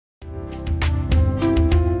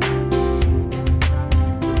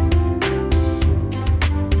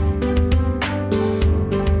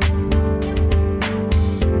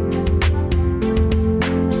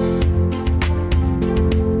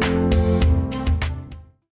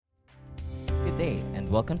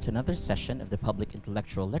welcome to another session of the Public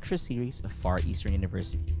Intellectual Lecture Series of Far Eastern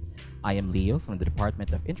University. I am Leo from the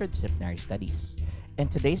Department of Interdisciplinary Studies,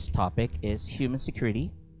 and today's topic is human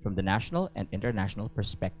security from the national and international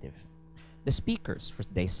perspective. The speakers for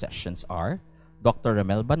today's sessions are Dr.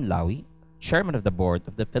 Rommel Banlaoi, Chairman of the Board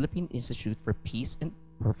of the Philippine Institute for Peace,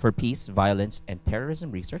 Violence, and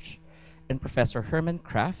Terrorism Research, and Professor Herman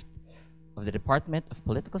Kraft of the Department of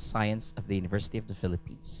Political Science of the University of the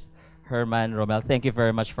Philippines. Herman, Rommel, thank you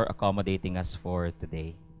very much for accommodating us for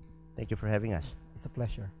today. Thank you for having us. It's a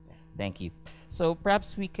pleasure. Thank you. So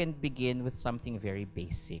perhaps we can begin with something very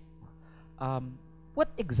basic. What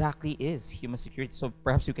exactly is human security? So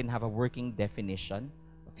perhaps you can have a working definition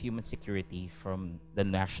of human security from the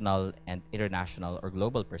national and international or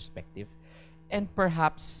global perspective. And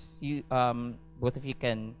perhaps you, both of you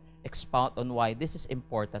can expound on why this is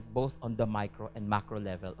important both on the micro and macro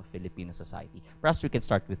level of Filipino society. Perhaps we can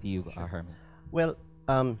start with you, Sure. Herman. Well,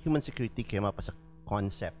 human security came up as a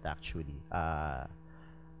concept actually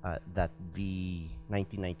that the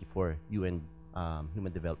 1994 UN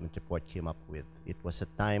Human Development Report came up with. It was a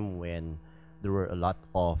time when there were a lot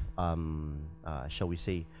of, shall we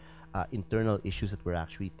say, internal issues that were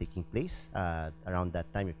actually taking place. Around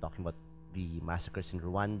that time, you're talking about the massacres in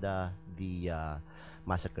Rwanda, the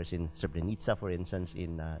massacres in Srebrenica, for instance,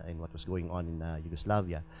 in what was going on in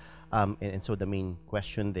Yugoslavia. And so the main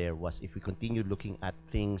question there was, if we continue looking at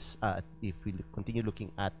things, if we continue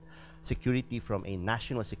looking at security from a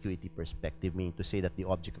national security perspective, meaning to say that the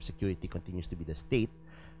object of security continues to be the state,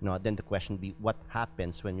 then the question would be, what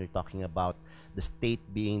happens when you're talking about the state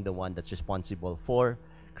being the one that's responsible for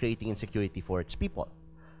creating insecurity for its people?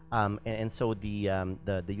 And so the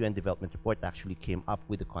UN Development Report actually came up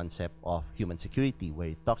with the concept of human security, where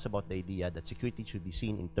it talks about the idea that security should be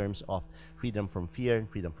seen in terms of freedom from fear and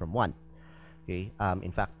freedom from want. Okay.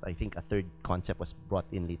 In fact, I think a third concept was brought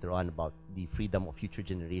in later on about the freedom of future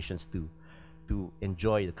generations to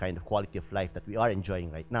enjoy the kind of quality of life that we are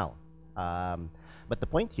enjoying right now. But the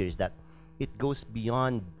point here is that it goes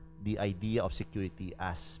beyond the idea of security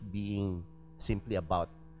as being simply about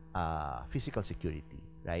physical security,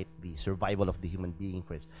 right? The survival of the human being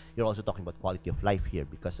first. You're also talking about quality of life here,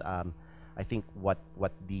 because I think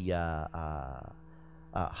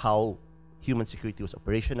how human security was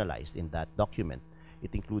operationalized in that document,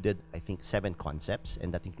 it included, I think, 7 concepts,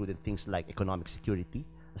 and that included things like economic security,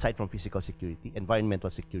 aside from physical security, environmental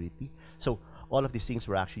security. So all of these things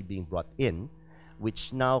were actually being brought in,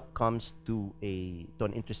 which now comes to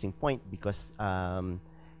an interesting point, because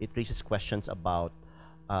it raises questions about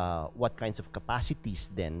what kinds of capacities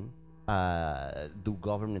then do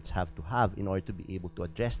governments have to have in order to be able to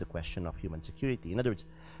address the question of human security? In other words,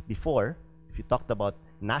 before, if you talked about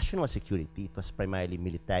national security, it was primarily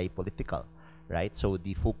military political, right? So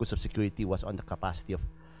the focus of security was on the capacity of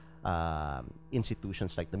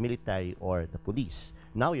institutions like the military or the police.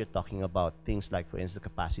 Now you're talking about things like, for instance, the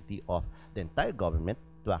capacity of the entire government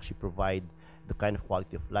to actually provide the kind of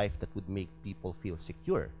quality of life that would make people feel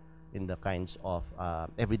secure in the kinds of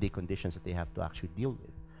everyday conditions that they have to actually deal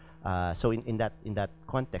with. So in that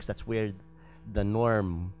context, that's where the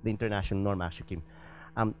international norm actually came.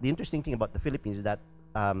 The interesting thing about the Philippines is that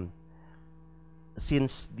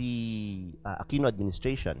since the Aquino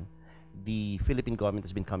administration, the Philippine government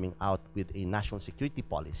has been coming out with a national security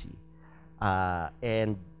policy,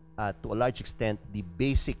 and to a large extent, the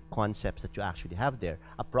basic concepts that you actually have there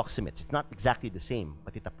approximates. It's not exactly the same,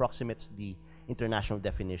 but it approximates the international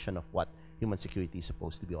definition of what human security is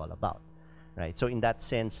supposed to be all about, right? So in that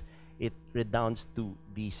sense, it redounds to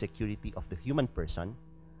the security of the human person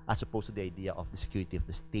as opposed to the idea of the security of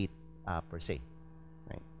the state per se,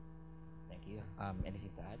 right? Thank you.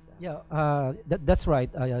 Anything to add? Yeah, that's right.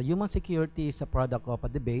 Human security is a product of a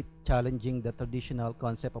debate challenging the traditional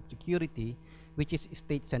concept of security, which is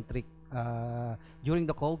state-centric. During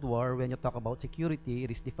the Cold War, when you talk about security,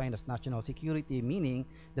 it is defined as national security, meaning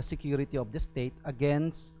the security of the state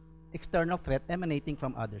against external threat emanating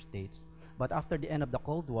from other states. But after the end of the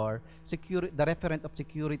Cold War, the referent of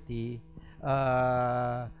security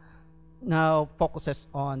now focuses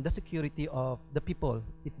on the security of the people.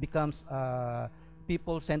 It becomes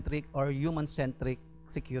people-centric or human-centric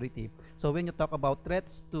security. So when you talk about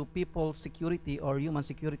threats to people security or human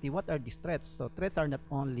security, what are these threats? So threats are not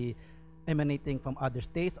only emanating from other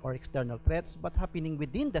states or external threats, but happening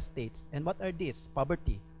within the states. And what are these?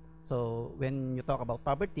 Poverty. So when you talk about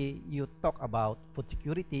poverty, you talk about food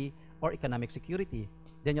security or economic security.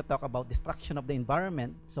 Then you talk about destruction of the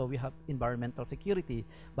environment. So we have environmental security.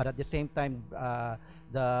 But at the same time,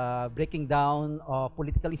 the breaking down of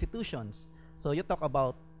political institutions. So you talk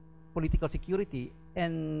about political security.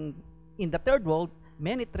 And in the third world,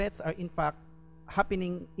 many threats are in fact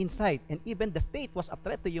happening inside, and even the state was a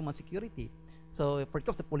threat to human security. So for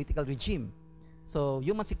the political regime. So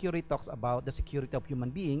human security talks about the security of human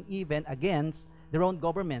being even against their own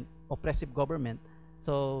government, oppressive government.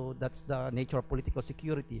 So that's the nature of political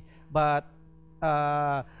security. But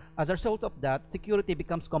as a result of that, security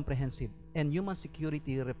becomes comprehensive, and human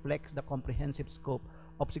security reflects the comprehensive scope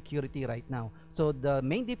of security right now. So the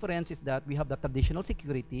main difference is that we have the traditional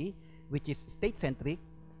security, which is state-centric,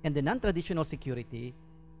 and the non-traditional security,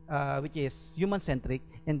 which is human-centric,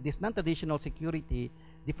 and this non-traditional security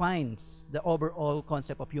defines the overall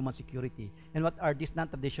concept of human security. And what are these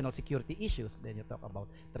non-traditional security issues? Then you talk about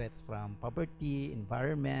threats from poverty,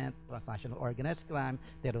 environment, transnational organized crime,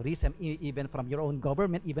 terrorism, even from your own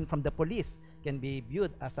government, even from the police, can be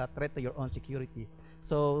viewed as a threat to your own security.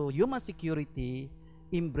 So human security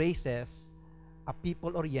embraces a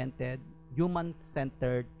people-oriented,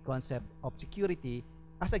 human-centered concept of security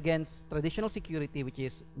as against traditional security, which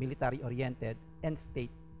is military-oriented and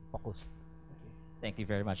state-focused. Thank you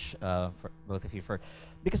very much for both of you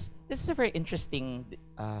because this is a very interesting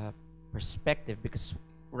perspective, because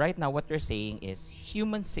right now what you're saying is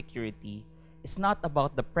human security is not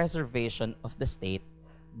about the preservation of the state,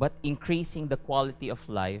 but increasing the quality of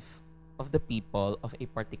life of the people of a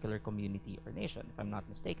particular community or nation, if I'm not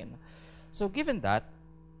mistaken. So given that,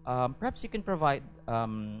 perhaps you can provide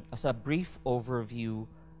as a brief overview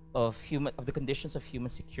of the conditions of human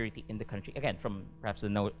security in the country, again from perhaps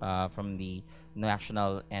from the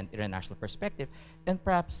national and international perspective, and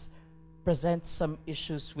perhaps present some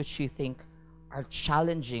issues which you think are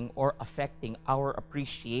challenging or affecting our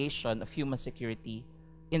appreciation of human security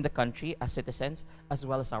in the country as citizens, as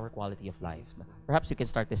well as our quality of life. Perhaps you can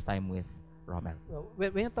start this time with Rommel. Well,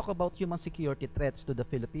 when you talk about human security threats to the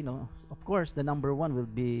Filipinos, of course, the number one will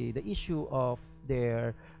be the issue of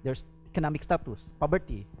their economic status,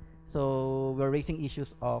 poverty. So we're raising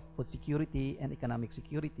issues of food security and economic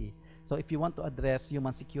security. So if you want to address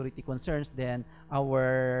human security concerns, then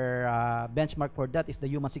our benchmark for that is the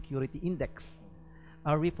Human Security Index.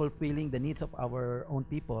 Are we fulfilling the needs of our own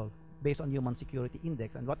people based on Human Security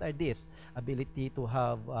Index? And what are these? Ability to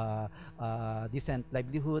have decent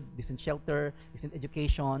livelihood, decent shelter, decent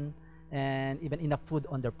education, and even enough food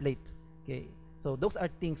on their plate. Okay, so those are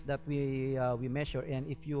things that we measure. And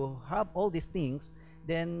if you have all these things,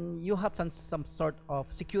 then you have some sort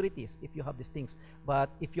of securities if you have these things. But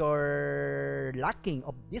if you're lacking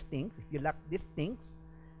of these things, if you lack these things,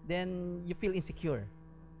 then you feel insecure.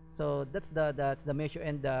 So that's the measure,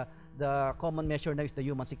 and the common measure now is the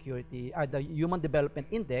Human Security, the Human Development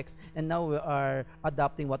Index, and now we are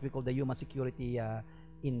adopting what we call the Human Security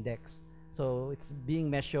Index. So it's being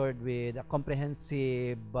measured with a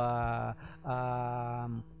comprehensive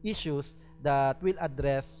issues that will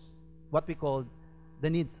address what we call the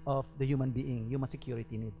needs of the human being, human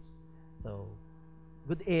security needs. So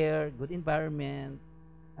good air, good environment,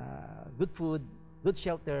 good food, good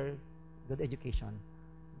shelter, good education.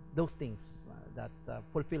 Those things that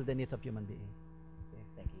fulfill the needs of human being. Okay,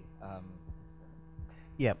 thank you.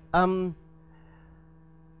 Yeah.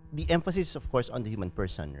 The emphasis, of course, on the human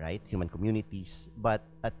person, right? Human communities, but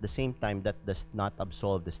at the same time, that does not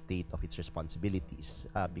absolve the state of its responsibilities,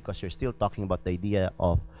 because you're still talking about the idea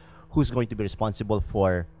of who's going to be responsible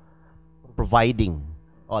for providing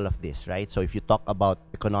all of this, right? So if you talk about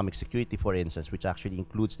economic security, for instance, which actually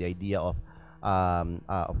includes the idea of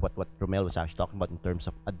what Rommel was actually talking about in terms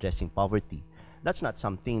of addressing poverty, that's not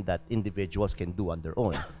something that individuals can do on their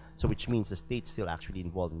own. So which means the state's still actually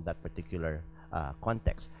involved in that particular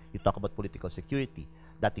context. You talk about political security,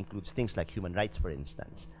 that includes things like human rights, for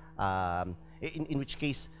instance, in which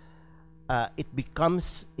case it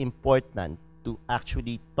becomes important to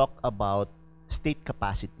actually talk about state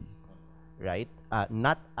capacity, right?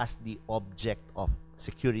 Not as the object of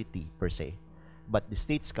security per se, but the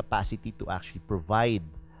state's capacity to actually provide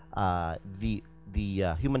the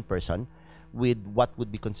human person with what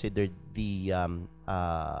would be considered the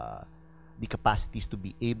capacities to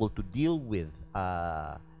be able to deal with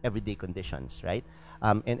everyday conditions, right?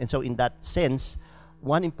 And so in that sense,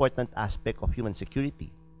 one important aspect of human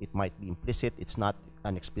security, it might be implicit, it's not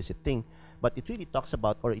an explicit thing, but it really talks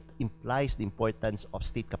about, or it implies the importance of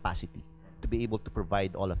state capacity to be able to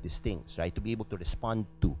provide all of these things, right? To be able to respond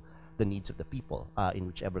to the needs of the people in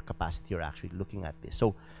whichever capacity you're actually looking at this.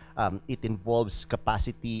 So it involves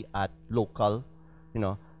capacity at local,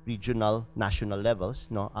 regional, national levels,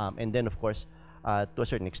 and then of course, to a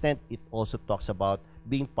certain extent, it also talks about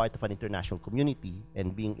being part of an international community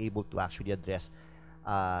and being able to actually address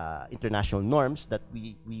international norms that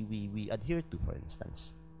we adhere to, for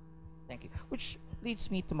instance. Thank you. Which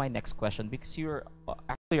leads me to my next question, because you're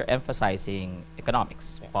emphasizing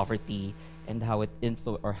economics, Yes. poverty, and how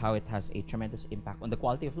how it has a tremendous impact on the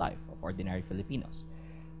quality of life of ordinary Filipinos.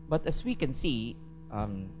 But as we can see,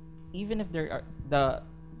 even if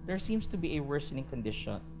there seems to be a worsening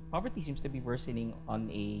condition, poverty seems to be worsening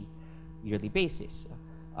on a yearly basis,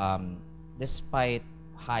 despite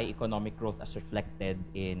high economic growth as reflected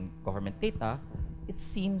in government data. It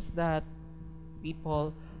seems that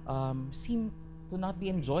people seem to not be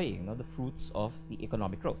enjoying, the fruits of the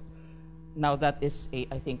economic growth. Now that is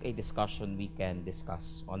I think a discussion we can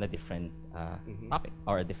discuss on a different topic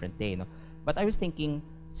or a different day. But I was thinking,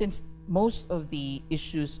 since most of the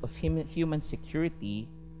issues of human security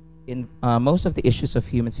involve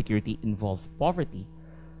poverty,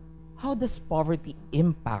 how does poverty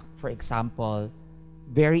impact, for example,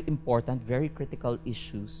 very important, very critical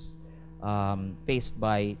issues faced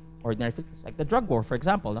by ordinary Filipinos, like the drug war, for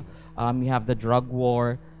example? You have the drug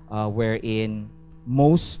war wherein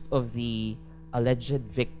most of the alleged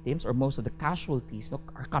victims or most of the casualties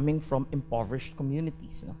are coming from impoverished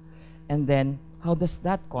communities. And then how does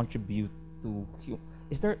that contribute to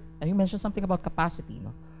and you mentioned something about capacity.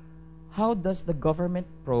 How does the government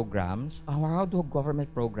programs, or how do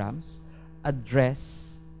government programs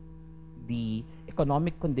address the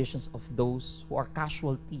economic conditions of those who are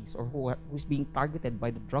casualties or who is being targeted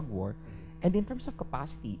by the drug war? And in terms of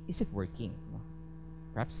capacity, is it working?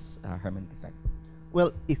 Perhaps Herman can start.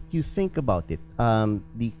 Well, if you think about it,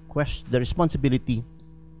 the responsibility,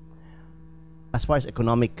 as far as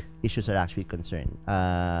economic issues are actually concerned,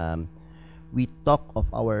 we talk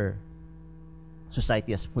of our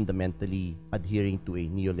society as fundamentally adhering to a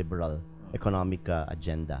neoliberal economic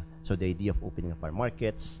agenda. So the idea of opening up our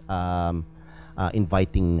markets,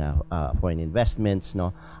 inviting foreign investments,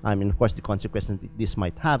 and of course the consequences this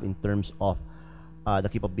might have in terms of the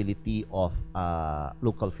capability of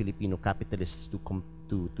local Filipino capitalists to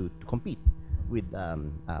compete with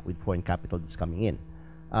foreign capital that's coming in.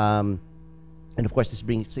 And of course, this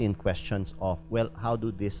brings in questions of, well, how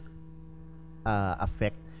do this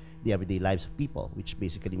affect the everyday lives of people, which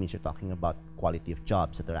basically means you're talking about quality of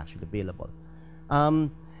jobs that are actually available.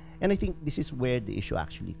 And I think this is where the issue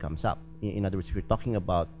actually comes up. In other words, if you're talking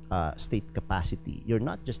about state capacity, you're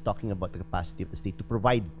not just talking about the capacity of the state to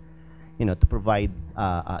provide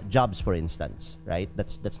jobs, for instance, right?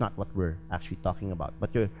 That's not what we're actually talking about.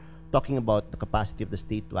 But you're talking about the capacity of the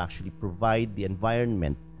state to actually provide the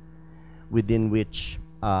environment within which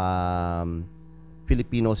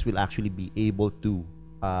Filipinos will actually be able to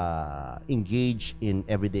engage in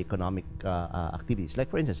everyday economic activities.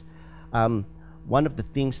 Like, for instance, one of the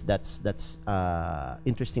things that's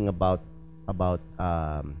interesting about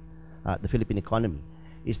the Philippine economy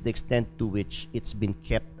is the extent to which it's been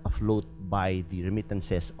kept afloat by the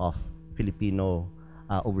remittances of Filipino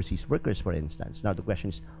overseas workers, for instance. Now the question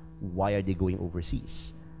is, why are they going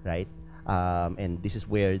overseas, right? And this is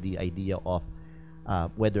where the idea of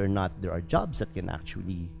whether or not there are jobs that can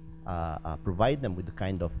actually provide them with the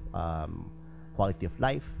kind of quality of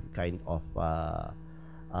life, kind of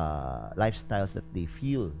lifestyles that they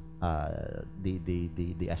feel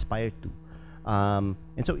they aspire to.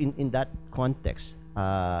 And so in that context,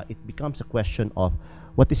 it becomes a question of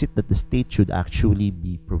what is it that the state should actually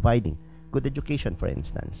be providing. Good education, for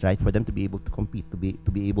instance, right? For them to be able to compete, to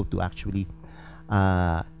be able to actually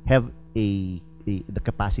have the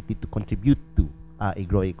capacity to contribute to a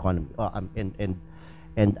growing economy,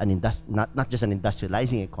 and not just an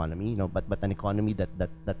industrializing economy, but an economy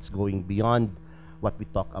that's going beyond what we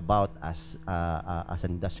talk about as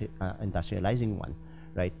an industrializing one,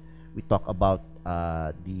 right? We talk about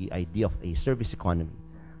the idea of a service economy,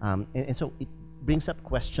 and so it brings up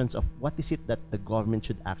questions of what is it that the government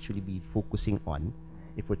should actually be focusing on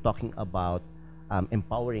if we're talking about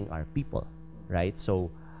empowering our people, right? So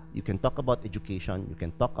you can talk about education, you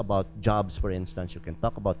can talk about jobs, for instance, you can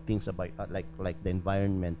talk about things about like the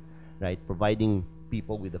environment, right? Providing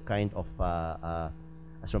people with a kind of,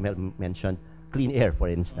 as Rommel mentioned, clean air, for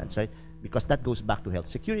instance, right? Because that goes back to health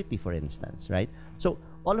security, for instance, right? So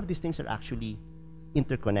all of these things are actually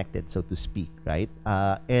interconnected, so to speak, right?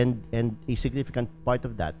 And a significant part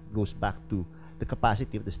of that goes back to the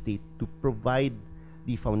capacity of the state to provide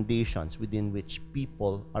the foundations within which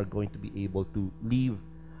people are going to be able to live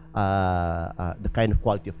the kind of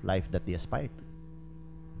quality of life that they aspire to.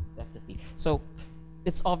 Definitely. So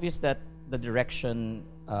it's obvious that the direction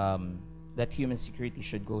that human security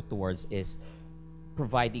should go towards is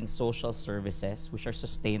providing social services which are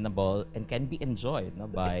sustainable and can be enjoyed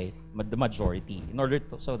by the majority, in order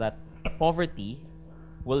so that poverty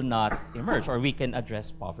will not emerge, or we can address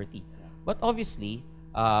poverty. But obviously,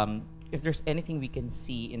 if there's anything we can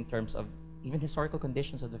see in terms of even historical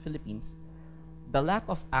conditions of the Philippines, the lack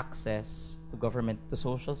of access to government, to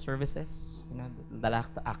social services, the lack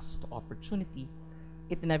of access to opportunity,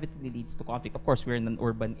 it inevitably leads to conflict. Of course, we're in an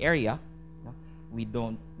urban area. We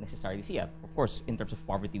don't necessarily see it. Of course, in terms of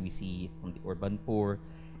poverty, we see it from the urban poor,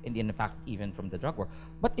 and in fact, even from the drug war.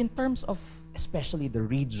 But in terms of especially the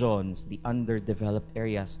regions, the underdeveloped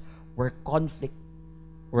areas, where conflict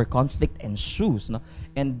ensues,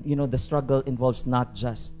 and the struggle involves not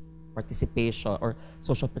just participation or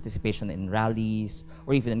social participation in rallies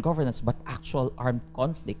or even in governance, but actual armed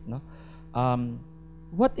conflict.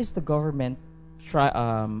 What is the government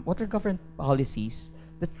what are government policies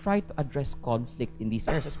that try to address conflict in these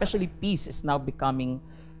areas? Especially peace is now becoming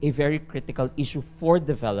a very critical issue for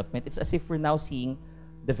development. It's as if we're now seeing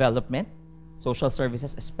development, social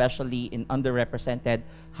services, especially in underrepresented,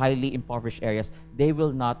 highly impoverished areas, they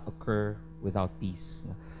will not occur without peace.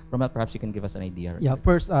 Rommel, perhaps you can give us an idea. Yeah,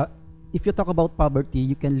 first, if you talk about poverty,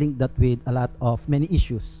 you can link that with a lot of many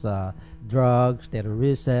issues, drugs,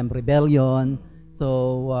 terrorism, rebellion.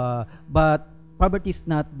 So, but poverty is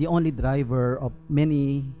not the only driver of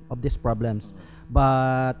many of these problems,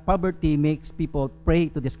 but poverty makes people prey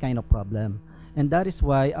to this kind of problem. And that is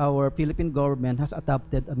why our Philippine government has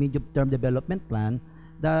adopted a medium-term development plan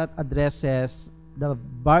that addresses the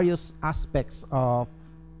various aspects of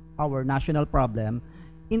our national problem,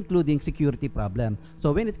 including security problem.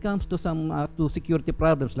 So when it comes to some to security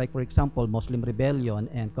problems, like for example, Muslim rebellion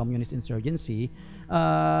and communist insurgency,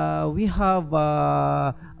 we have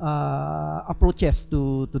approaches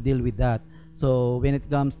to deal with that. So when it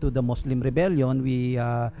comes to the Muslim rebellion,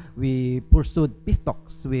 we pursued peace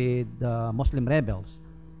talks with Muslim rebels.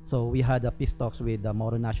 So we had a peace talks with the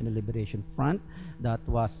Moro National Liberation Front that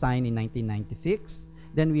was signed in 1996.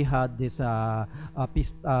 Then we had this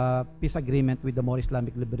peace agreement with the Moro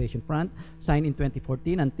Islamic Liberation Front signed in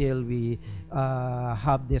 2014 until we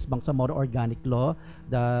have this Bangsamoro Organic Law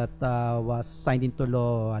that was signed into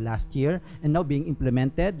law last year and now being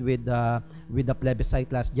implemented with the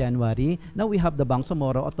plebiscite last January. Now we have the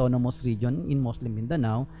Bangsamoro Autonomous Region in Muslim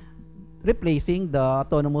Mindanao replacing the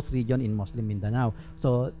autonomous region in Muslim Mindanao.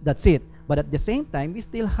 So that's it. But at the same time, we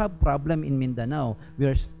still have problem in Mindanao. We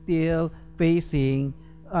are still facing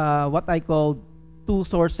what I call two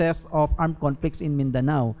sources of armed conflicts in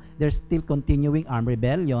Mindanao. There's still continuing armed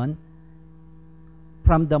rebellion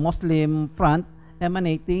from the Muslim front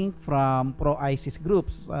emanating from pro-ISIS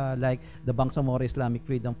groups like the Bangsamoro Islamic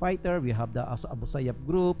Freedom Fighter, we have the Abu Sayyaf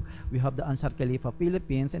group, we have the Ansar Khalifa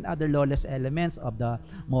Philippines, and other lawless elements of the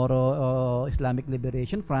Moro Islamic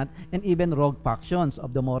Liberation Front, and even rogue factions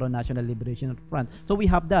of the Moro National Liberation Front. So we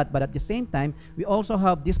have that, but at the same time, we also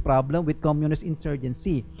have this problem with communist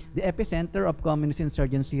insurgency. The epicenter of communist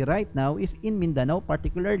insurgency right now is in Mindanao,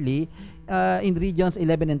 particularly in regions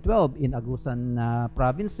 11 and 12, in Agusan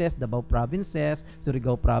provinces, Davao provinces,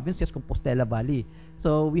 Surigao provinces, Compostela Valley.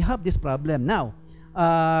 So we have this problem. Now,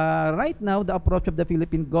 right now, the approach of the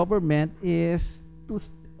Philippine government is to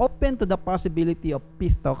open to the possibility of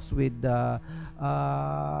peace talks with the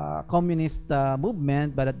communist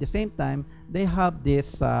movement, but at the same time, they have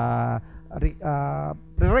this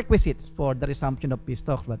prerequisites for the resumption of peace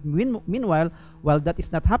talks. But meanwhile, while that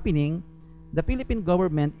is not happening, the Philippine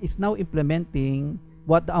government is now implementing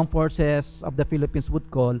what the armed forces of the Philippines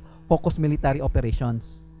would call focused military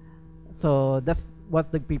operations. So that's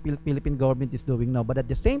what the Philippine government is doing now. But at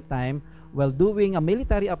the same time, while doing a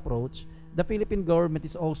military approach, the Philippine government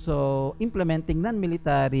is also implementing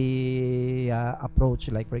non-military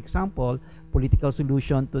approach. Like for example, political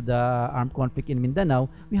solution to the armed conflict in Mindanao,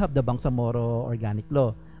 we have the Bangsamoro Organic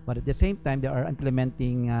Law. But at the same time, they are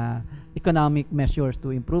implementing economic measures to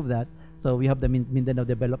improve that. So we have the Mindanao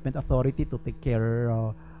Development Authority to take care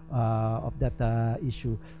of that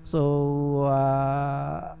issue. So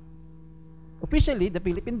officially, the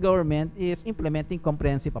Philippine government is implementing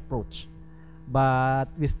comprehensive approach,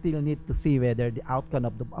 but we still need to see whether the outcome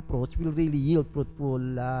of the approach will really yield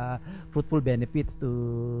fruitful benefits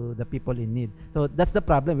to the people in need. So that's the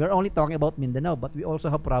problem. We're only talking about Mindanao, but we also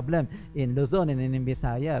have problem in Luzon and in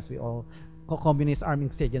Visayas. We all communist armed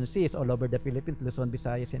insurgencies all over the Philippines, Luzon,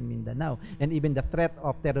 Visayas, and Mindanao. And even the threat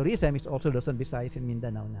of terrorism is also Luzon, Visayas, and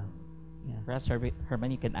Mindanao now. Yeah. Perhaps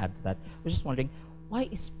Herman, you can add to that. I was just wondering, why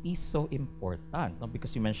is peace so important? No,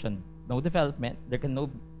 because you mentioned no development. There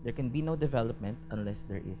can be no development unless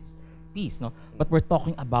there is peace. No, but we're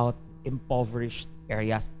talking about impoverished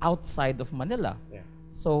areas outside of Manila. Yeah.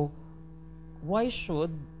 So why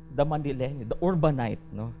should the Manileño, the urbanite,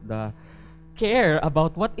 the care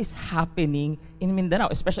about what is happening in Mindanao,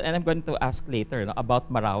 especially, and I'm going to ask later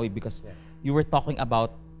about Marawi, because you were talking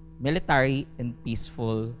about military and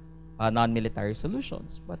peaceful non-military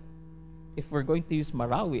solutions. But if we're going to use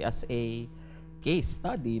Marawi as a case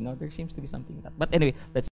study, there seems to be something in that. But anyway,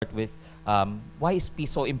 let's start with why is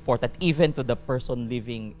peace so important even to the person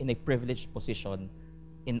living in a privileged position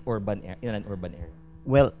in an urban area?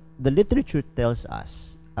 Well, the literature tells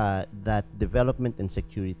us that development and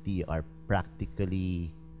security are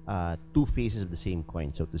practically two faces of the same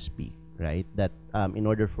coin, so to speak, right? That in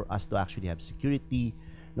order for us to actually have security,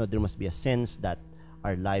 there must be a sense that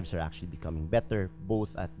our lives are actually becoming better,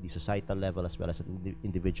 both at the societal level as well as at the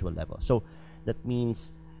individual level. So that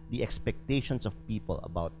means the expectations of people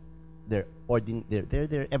about their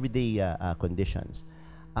everyday conditions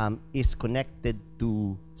is connected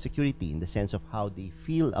to security in the sense of how they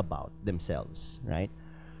feel about themselves, right?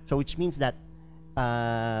 So which means that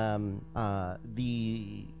I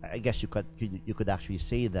guess you could actually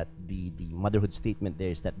say that the motherhood statement there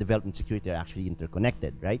is that development and security are actually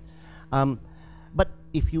interconnected, right? But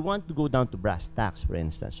if you want to go down to brass tacks, for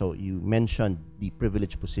instance, so you mentioned the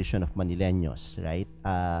privileged position of Manileños, right?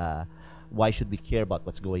 Why should we care about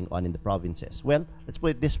what's going on in the provinces? Well, let's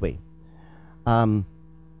put it this way.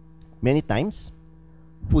 Many times,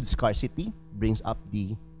 food scarcity brings up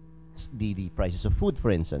the prices of food,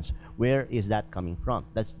 for instance. Where is that coming from?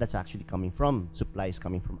 That's actually coming from supplies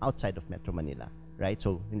coming from outside of Metro Manila, right?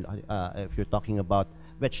 So if you're talking about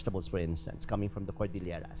vegetables, for instance, coming from the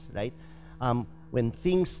Cordilleras, right? When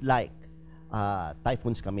things like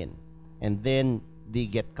typhoons come in and then they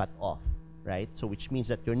get cut off, right? So which means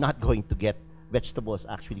that you're not going to get vegetables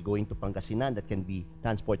actually going to Pangasinan that can be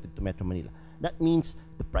transported to Metro Manila. That means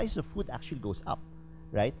the price of food actually goes up,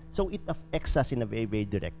 right? So it affects us in a very, very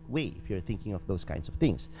direct way if you're thinking of those kinds of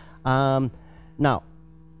things. Now,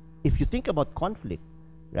 if you think about conflict,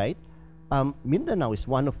 right? Mindanao is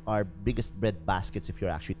one of our biggest bread baskets if you're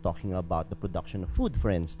actually talking about the production of food, for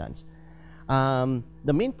instance.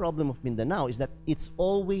 The main problem of Mindanao is that it's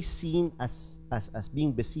always seen as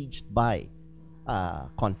being besieged by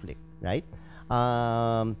conflict, right?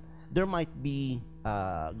 There might be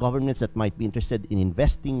governments that might be interested in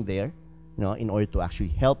investing there, in order to actually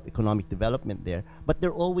help economic development there, but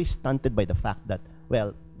they're always stunted by the fact that,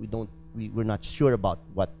 well, we're not sure about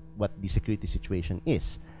what the security situation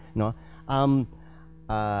is.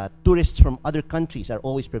 Tourists from other countries are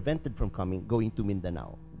always prevented from going to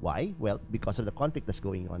Mindanao. Why? Well, because of the conflict that's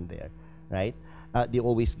going on there, right? They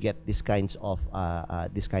always get these kinds of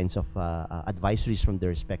advisories from their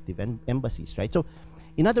respective embassies, right? So,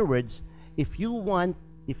 in other words, if you want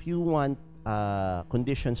economic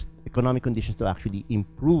conditions to actually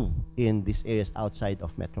improve in these areas outside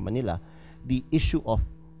of Metro Manila, the issue of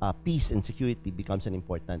peace and security becomes an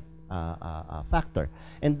important factor,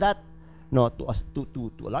 and that, to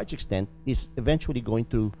a large extent, is eventually going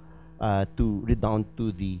to redound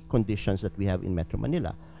to the conditions that we have in Metro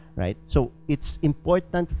Manila, right? So it's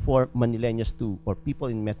important for Manileños or people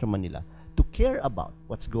in Metro Manila to care about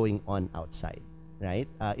what's going on outside, right?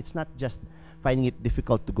 It's not just finding it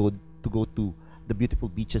difficult to go to the beautiful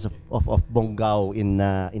beaches of Bongao in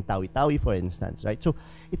Tawi-Tawi, for instance, right? So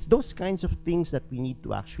it's those kinds of things that we need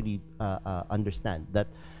to actually understand, that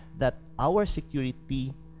our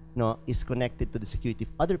security, is connected to the security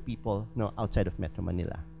of other people, outside of Metro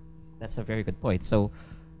Manila. That's a very good point. So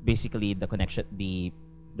basically the connection, the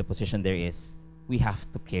position there is we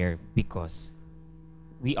have to care because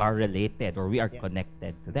we are related or we are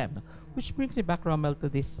connected to them. Which brings me back, Rommel, to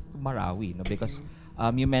Marawi, because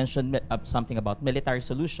you mentioned something about military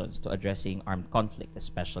solutions to addressing armed conflict,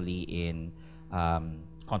 especially in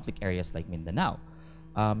conflict areas like Mindanao.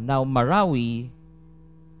 Now, Marawi,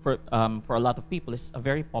 for a lot of people, is a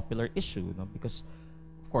very popular issue, because,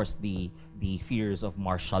 of course, the fears of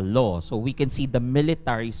martial law. So we can see the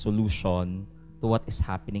military solution to what is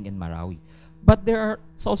happening in Marawi. But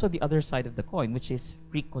it's also the other side of the coin, which is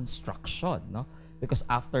reconstruction, because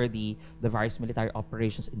after the various military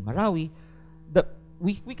operations in Marawi,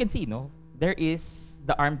 we can see, there is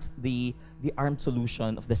the armed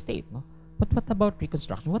solution of the state, But what about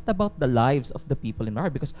reconstruction? What about the lives of the people in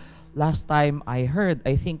Marawi? Because last time I heard,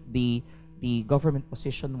 I think the government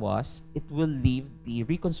position was it will leave the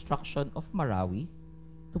reconstruction of Marawi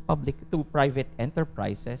to private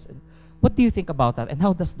enterprises. And what do you think about that? And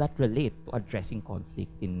how does that relate to addressing conflict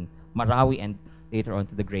in Marawi and later on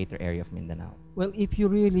to the greater area of Mindanao? Well, if you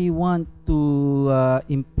really want to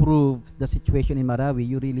improve the situation in Marawi,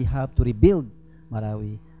 you really have to rebuild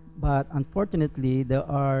Marawi. But unfortunately, there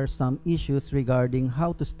are some issues regarding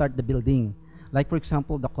how to start the building. Like, for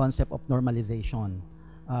example, the concept of normalization.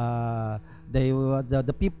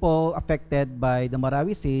 The people affected by the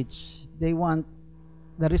Marawi siege, they want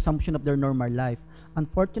the resumption of their normal life.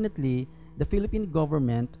 unfortunately, the Philippine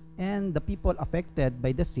government and the people affected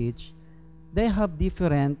by the siege, they have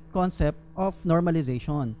different concept of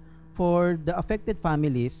normalization. For the affected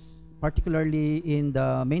families, particularly in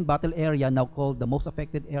the main battle area, now called the most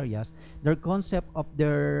affected areas, their concept of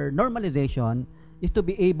their normalization is to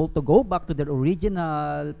be able to go back to their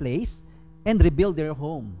original place and rebuild their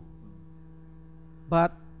home.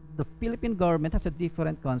 But the Philippine government has a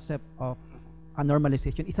different concept of a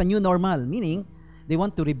normalization. It's a new normal, meaning they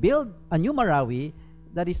want to rebuild a new Marawi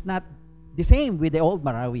that is not the same with the old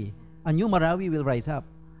Marawi. A new Marawi will rise up.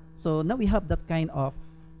 So now we have that kind of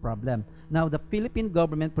problem. Now the Philippine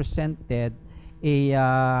government presented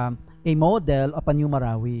a model of a new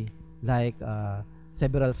Marawi, like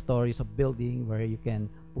several stories of building where you can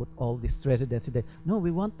put all this residency there. No, we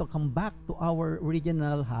want to come back to our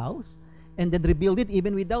original house and then rebuild it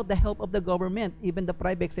even without the help of the government. Even the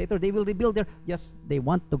private sector, they will rebuild their, yes, they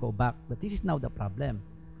want to go back. But this is now the problem.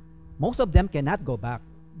 Most of them cannot go back.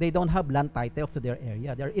 They don't have land titles to their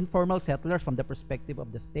area. They're informal settlers from the perspective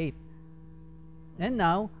of the state. And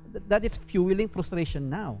now, that is fueling frustration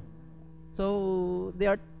now. So they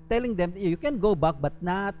are telling them, you can go back, but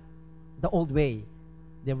not the old way.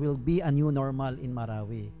 There will be a new normal in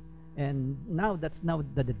Marawi. And now that's now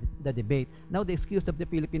the debate. Now the excuse of the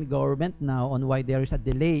Philippine government now on why there is a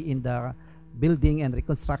delay in the building and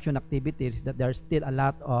reconstruction activities is that there's still a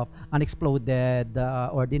lot of unexploded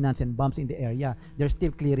ordnance and bombs in the area. They're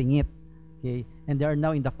still clearing it, okay? And they are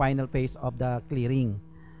now in the final phase of the clearing.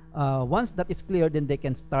 Once that is cleared, then they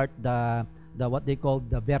can start the what they call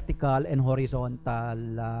the vertical and horizontal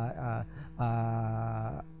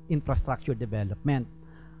infrastructure development.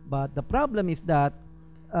 But the problem is that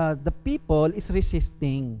the people is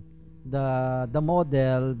resisting the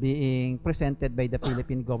model being presented by the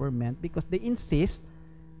Philippine government because they insist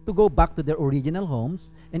to go back to their original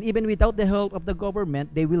homes, and even without the help of the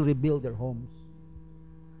government, they will rebuild their homes.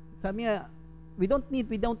 Sabi nga, we don't need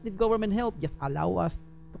government help. Just allow us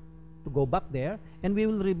to go back there, and we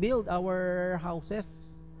will rebuild our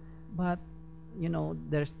houses. But you know,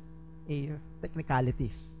 there's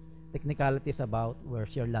technicalities about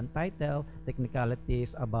where's your land title,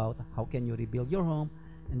 technicalities about how can you rebuild your home,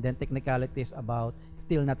 and then technicalities about it's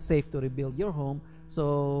still not safe to rebuild your home.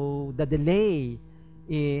 So the delay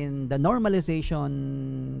in the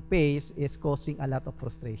normalization phase is causing a lot of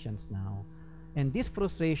frustrations now. And this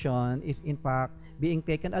frustration is in fact being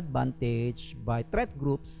taken advantage by threat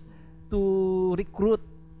groups to recruit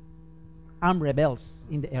armed rebels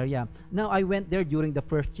in the area. Now, I went there during the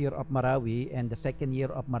first year of Marawi and the second year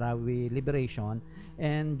of Marawi liberation.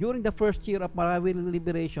 And during the first year of Marawi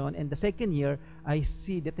liberation and the second year, I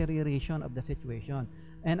see deterioration of the situation.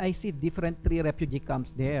 And I see different 3 refugee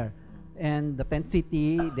camps there. And the tent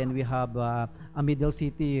city, then we have a middle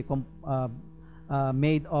city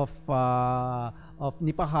made of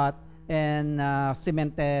nipa hut and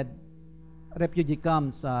cemented refugee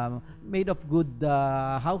camps made of good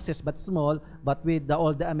houses but small, but with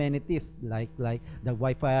all the amenities like the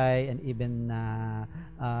Wi-Fi and even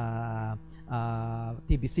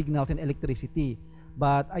TV signals and electricity.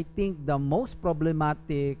 But I think the most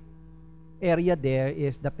problematic area there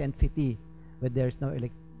is the tent city, where there's no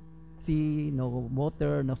electricity, no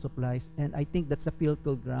water, no supplies, and I think that's a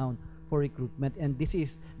fertile ground for recruitment. And this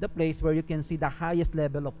is the place where you can see the highest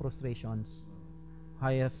level of frustrations.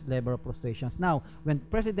 Now, when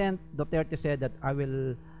President Duterte said that I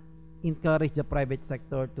will encourage the private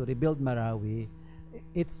sector to rebuild Marawi,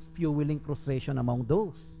 it's fueling frustration among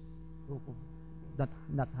those who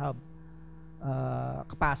not have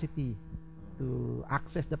capacity to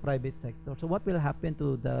access the private sector. So what will happen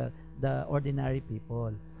to the ordinary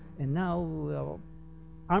people? And now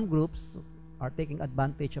armed groups are taking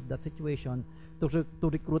advantage of that situation to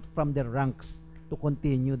recruit from their ranks to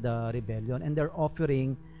continue the rebellion, and they're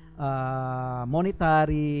offering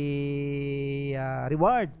monetary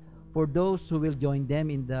reward for those who will join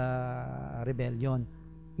them in the rebellion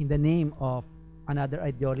in the name of another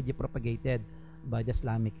ideology propagated by the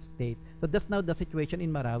Islamic State. So that's now the situation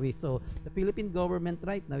in Marawi. So the Philippine government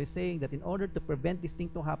right now is saying that in order to prevent this thing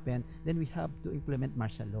to happen, then we have to implement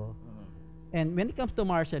martial law. And when it comes to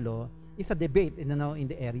martial law, it's a debate in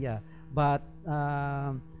the area. But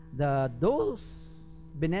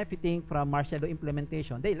those benefiting from martial law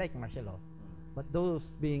implementation, they like martial law. But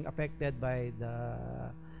those being affected by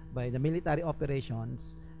the military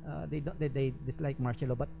operations, they dislike martial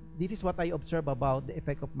law. But this is what I observe about the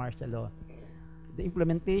effect of martial law. The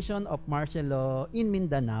implementation of martial law in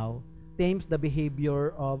Mindanao tames the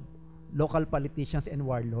behavior of local politicians and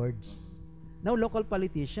warlords. Now, local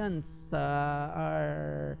politicians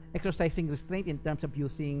are exercising restraint in terms of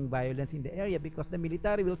using violence in the area because the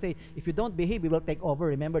military will say, if you don't behave, we will take over.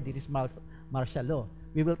 Remember, this is martial law.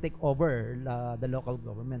 We will take over the local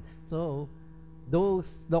government. So,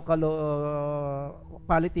 those local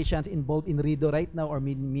politicians involved in RIDO right now, or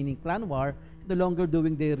meaning clan war, no longer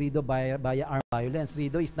doing the RIDO via armed violence.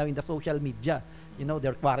 RIDO is now in the social media. You know,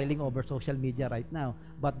 they're quarreling over social media right now.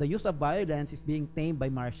 But the use of violence is being tamed by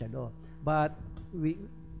martial law. But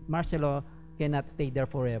martial law cannot stay there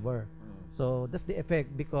forever. So that's the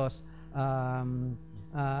effect, because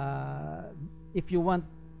if you want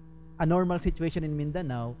a normal situation in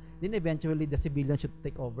Mindanao, then eventually the civilians should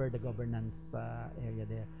take over the governance area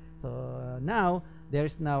there. So now, there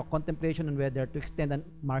is now contemplation on whether to extend a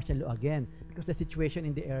martial law again, because the situation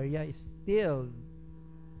in the area is still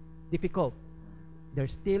difficult.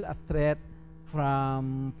 There's still a threat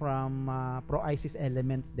from pro-ISIS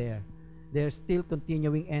elements there. There's still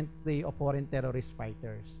continuing entry of foreign terrorist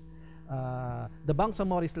fighters. The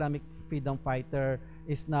Bangsamoro Islamic Freedom Fighter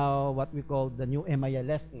is now what we call the new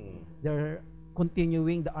MILF. They're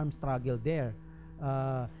continuing the armed struggle there.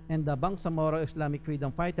 And the Bangsamoro Islamic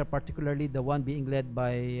Freedom Fighter, particularly the one being led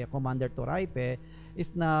by Commander Toraipe,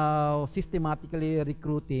 is now systematically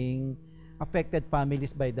recruiting affected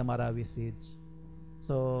families by the Marawi siege.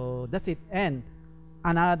 So that's it. And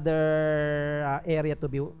another area to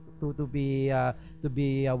be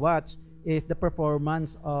watched is the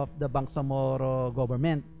performance of the Bangsamoro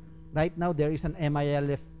government. Right now, there is an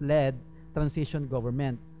MILF-led transition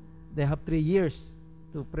government. They have 3 years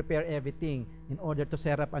to prepare everything in order to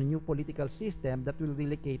set up a new political system that will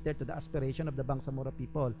really cater to the aspiration of the Bangsamoro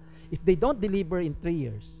people. If they don't deliver in 3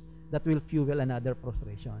 years, that will fuel another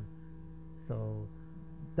frustration. So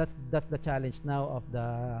that's the challenge now of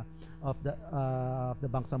the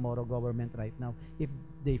Bangsamoro government right now. If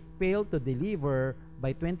they fail to deliver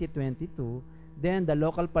by 2022, then the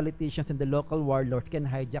local politicians and the local warlords can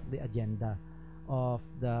hijack the agenda of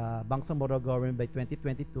the Bangsamoro government by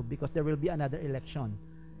 2022, because there will be another election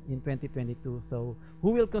in 2022. So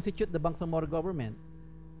who will constitute the Bangsamoro government?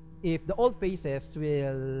 If the old faces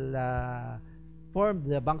will form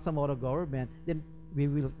the Bangsamoro government, then we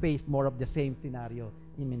will face more of the same scenario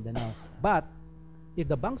in Mindanao. But if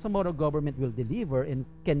the Bangsamoro government will deliver and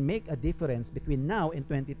can make a difference between now and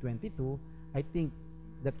 2022, I think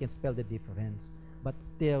that can spell the difference. But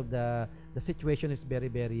still, the situation is very,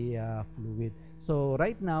 very fluid. So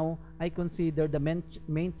right now, I consider the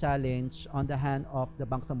main challenge on the hand of the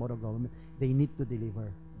Bangsamoro government, they need to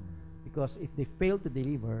deliver. Because if they fail to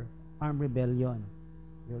deliver, armed rebellion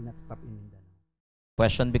will not stop in Mindanao.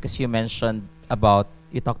 Question, because you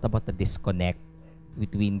talked about the disconnect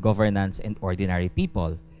between governance and ordinary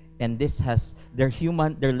people, and this has their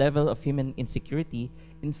level of human insecurity,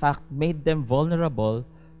 in fact, made them vulnerable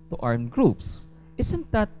to armed groups.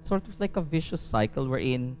 Isn't that sort of like a vicious cycle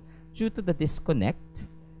wherein, due to the disconnect,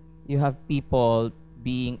 you have people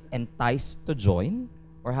being enticed to join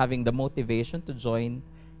or having the motivation to join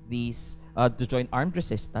armed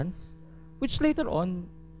resistance, which later on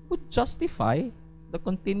would justify the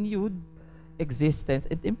continued existence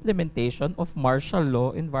and implementation of martial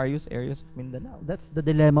law in various areas of Mindanao. That's the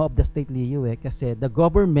dilemma of the state, Leo, kasi the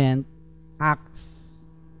government acts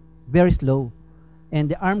very slow, and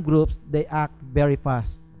the armed groups, they act very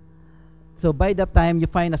fast. So by the time you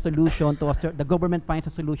find a solution to the government finds a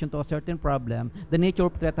solution to a certain problem, the nature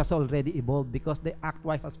of threat has already evolved, because they act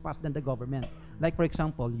twice as fast than the government. Like, for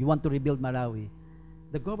example, you want to rebuild Malawi.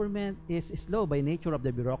 The government is slow by nature of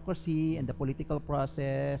the bureaucracy and the political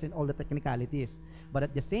process and all the technicalities. But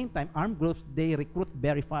at the same time, armed groups, they recruit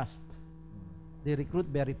very fast. They recruit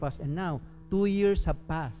very fast. And now, 2 years have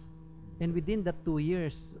passed. And within that 2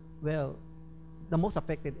 years, well, the most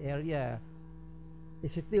affected area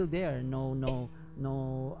is still there. No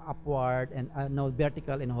upward and no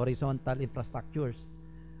vertical and horizontal infrastructures.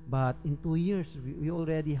 But in 2 years, we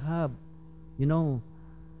already have,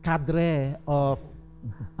 cadre of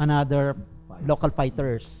another local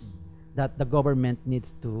fighters that the government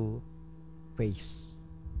needs to face.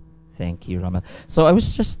 Thank you, Rommel. So I'd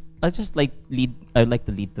like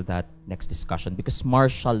to lead to that next discussion, because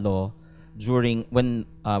martial law, during when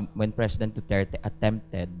President Duterte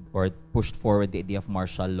attempted or pushed forward the idea of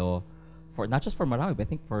martial law for not just for Marawi, but I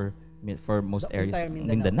think for most areas of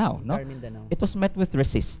Mindanao, it was met with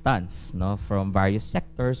resistance, from various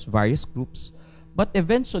sectors, various groups, but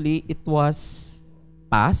eventually it was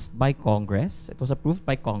passed by Congress. It was approved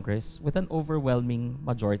by Congress with an overwhelming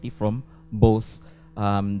majority from both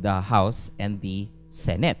the House and the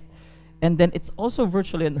Senate. And then it's also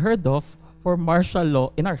virtually unheard of for martial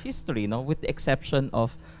law in our history, no, with the exception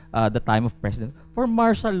of the time of president, for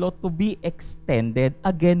martial law to be extended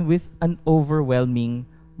again with an overwhelming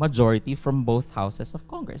majority from both houses of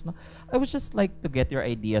Congress. No, I would just like to get your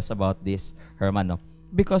ideas about this, Herman, no,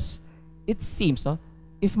 because it seems, no,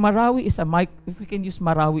 if Marawi is if we can use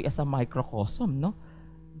Marawi as a microcosm, no,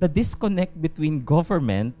 the disconnect between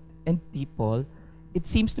government and people, it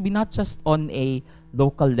seems to be not just on a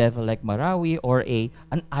local level like Marawi or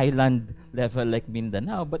an island level like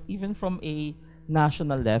Mindanao, but even from a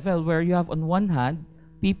national level where you have on one hand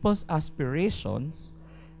people's aspirations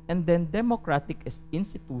and then democratic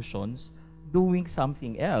institutions doing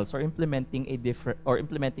something else or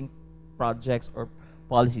implementing projects or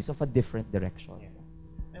policies of a different direction.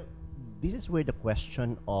 Well, this is where the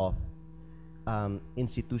question of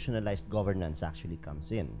institutionalized governance actually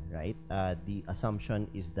comes in, right? The assumption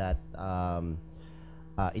is that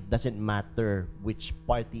it doesn't matter which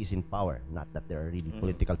party is in power. Not that there are really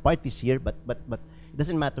political parties here, but it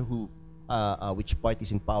doesn't matter who, which party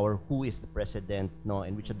is in power, who is the president, no,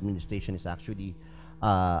 and which administration is actually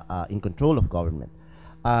in control of government.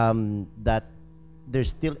 That there's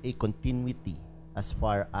still a continuity as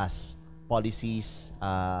far as policies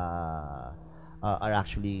are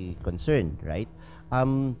actually concerned, right?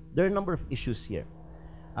 There are a number of issues here.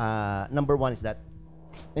 Number one is that,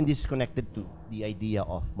 and this is connected to the idea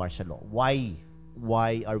of martial law.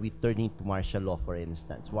 Why are we turning to martial law, for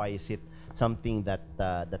instance? Why is it something that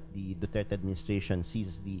that the Duterte administration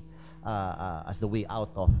sees as the way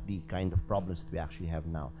out of the kind of problems that we actually have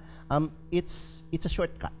now? It's a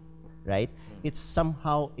shortcut, right? It's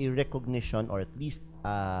somehow a recognition, or at least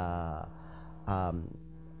a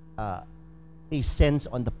sense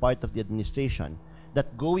on the part of the administration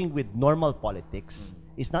that going with normal politics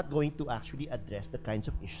is not going to actually address the kinds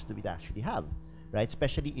of issues that we actually have, right?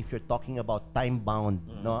 Especially if you're talking about time-bound,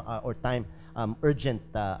 or time urgent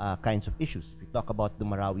kinds of issues. If you talk about the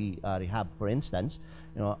Marawi rehab, for instance,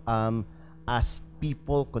 as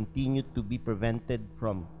people continue to be prevented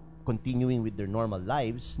from continuing with their normal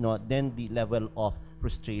lives, then the level of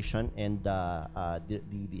frustration and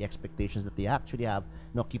the expectations that they actually have,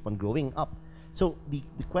 keep on growing up. So the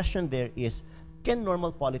question there is, can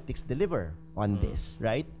normal politics deliver on this,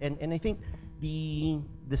 right? And I think the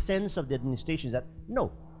sense of the administration is that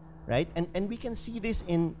no, right? And we can see this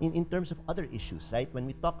in terms of other issues, right? When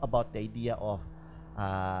we talk about the idea of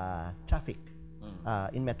traffic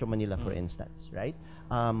in Metro Manila, for instance, right?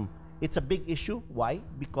 It's a big issue. Why?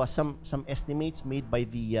 Because some estimates made by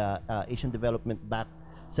the Asian Development Bank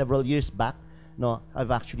several years back, I've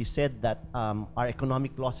actually said that our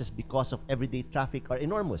economic losses because of everyday traffic are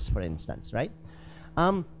enormous, for instance, right?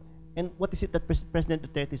 And what is it that President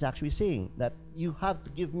Duterte is actually saying? That you have to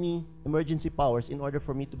give me emergency powers in order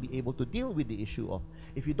for me to be able to deal with the issue of,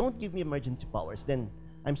 if you don't give me emergency powers, then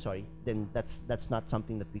I'm sorry, then that's not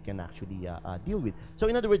something that we can actually deal with. So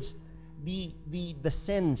in other words, the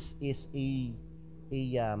sense is a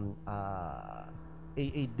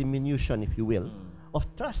diminution, if you will, of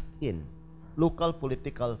trust in local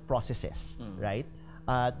political processes, right?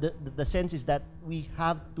 The sense is that we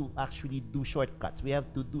have to actually do shortcuts. We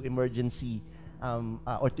have to do emergency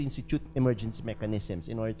or to institute emergency mechanisms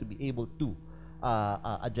in order to be able to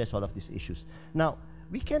address all of these issues. Now,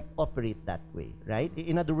 we can't operate that way, right?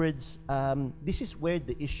 In other words, this is where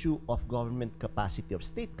the issue of government capacity, of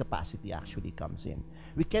state capacity actually comes in.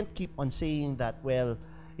 We can't keep on saying that, well,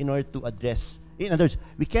 in order to address, in other words,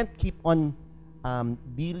 we can't keep on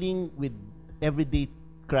dealing with everyday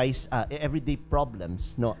everyday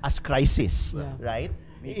problems, as crisis, right?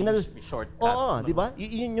 In other shortcuts. Diba?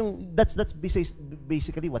 That's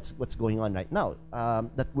basically what's going on right now.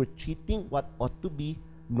 That we're treating what ought to be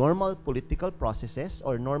normal political processes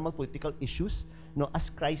or normal political issues, as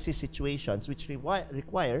crisis situations, which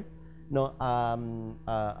require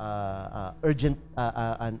urgent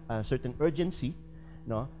certain urgency,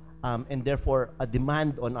 and therefore a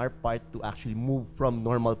demand on our part to actually move from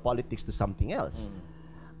normal politics to something else.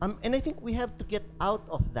 And I think we have to get out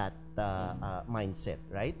of that mindset,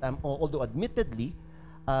 right? Although admittedly,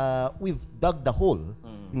 we've dug the hole,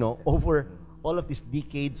 over all of these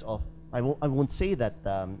decades of. I won't say that.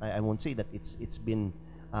 I won't say that it's been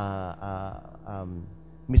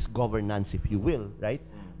misgovernance, if you will, right?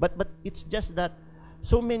 But it's just that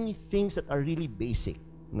so many things that are really basic,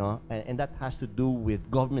 and that has to do with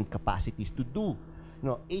government capacities to do,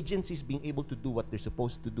 agencies being able to do what they're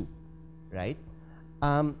supposed to do, right?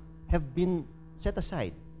 Have been set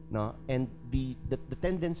aside, and the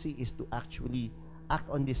tendency is to actually act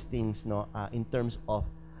on these things, in terms of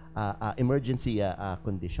emergency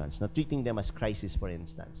conditions, treating them as crisis, for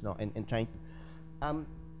instance, and trying to.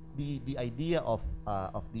 the idea of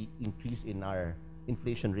the increase in our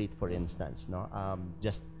inflation rate, for instance, no,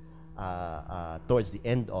 just towards the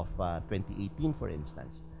end of 2018, for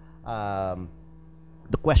instance,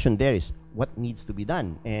 the question there is what needs to be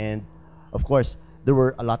done, and of course there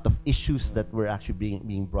were a lot of issues that were actually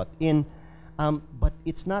being brought in, but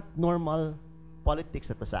it's not normal politics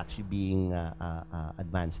that was actually being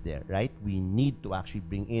advanced there, right? We need to actually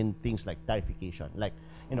bring in things like tarification, like,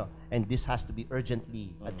 you know, and this has to be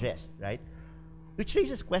urgently addressed, right? Which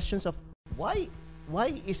raises questions of why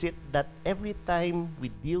is it that every time we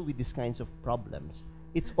deal with these kinds of problems,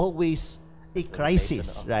 it's always a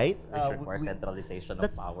crisis, right? Which requires centralization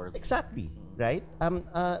of power. Exactly, right?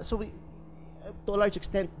 So we, to a large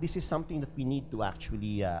extent, this is something that we need to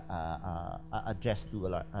actually address to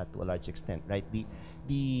a large extent, right?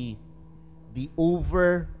 The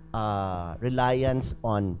over reliance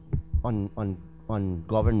on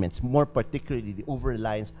governments, more particularly the over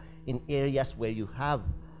reliance in areas where you have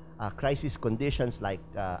crisis conditions like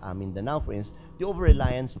Mindanao, for instance, the over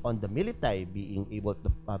reliance on the military being able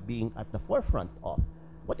to being at the forefront of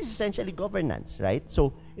what is essentially governance, right?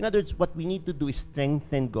 So, in other words, what we need to do is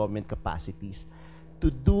strengthen government capacities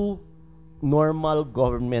to do normal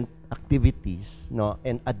government activities, no,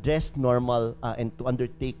 and address normal and to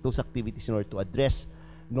undertake those activities in order to address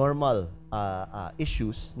normal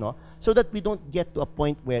issues, no, so that we don't get to a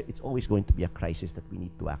point where it's always going to be a crisis that we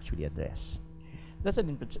need to actually address. That's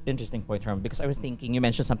an interesting point, Herman, because I was thinking, you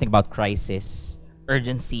mentioned something about crisis,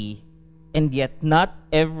 urgency, and yet not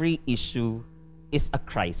every issue is a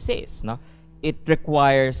crisis. No? It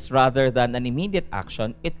requires, rather than an immediate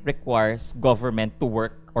action, it requires government to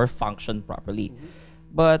work or function properly.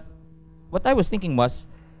 But what I was thinking was,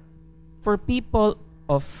 for people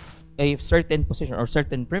of a certain position or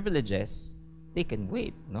certain privileges, they can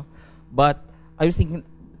wait. No? But I was thinking,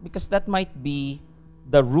 because that might be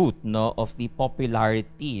the root, no, of the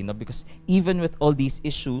popularity, no, because even with all these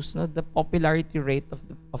issues, no, the popularity rate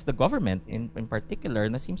of the government in particular,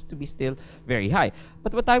 no, seems to be still very high.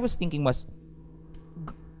 But what I was thinking was,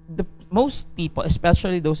 the most people,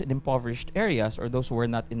 especially those in impoverished areas or those who are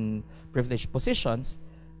not in privileged positions,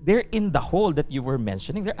 they're in the hole that you were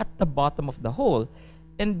mentioning. They're at the bottom of the hole,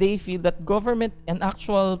 and they feel that government and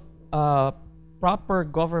actual proper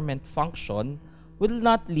government function will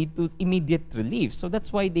not lead to immediate relief. So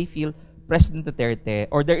that's why they feel President Duterte,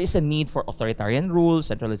 or there is a need for authoritarian rule,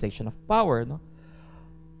 centralization of power. No?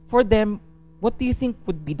 For them, what do you think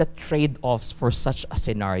would be the trade-offs for such a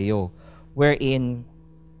scenario wherein,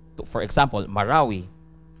 for example, Marawi,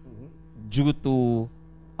 due to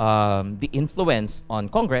the influence on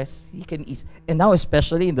Congress, he can ease, and now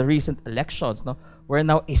especially in the recent elections, no, where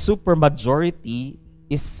now a supermajority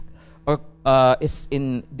is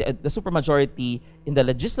in the supermajority in the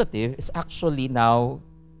legislative is actually now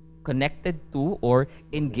connected to or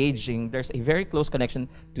engaging. There's a very close connection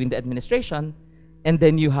between the administration, and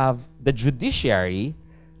then you have the judiciary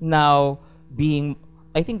now being,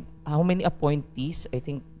 I think, how many appointees I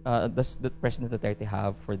think does the President Duterte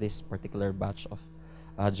have for this particular batch of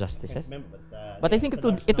justices? But I think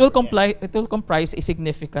it will comprise a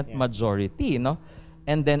significant majority, no?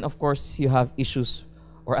 And then of course you have issues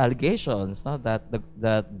or allegations, no, that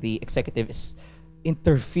the executive is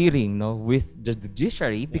interfering, no, with the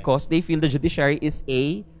judiciary because they feel the judiciary is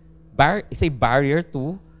a barrier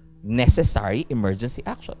to necessary emergency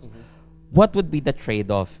actions. What would be the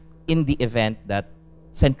trade-off in the event that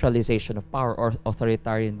centralization of power or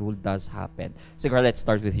authoritarian rule does happen? Siguro, let's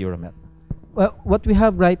start with you, Rommel. Well, what we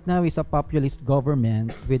have right now is a populist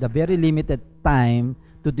government with a very limited time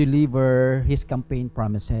to deliver his campaign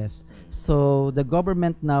promises. So the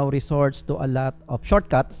government now resorts to a lot of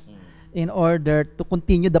shortcuts in order to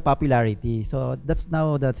continue the popularity. So that's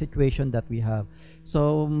now the situation that we have.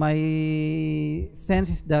 So my sense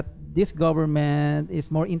is that this government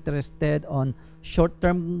is more interested on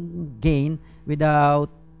short-term gain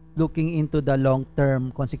without looking into the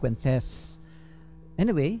long-term consequences.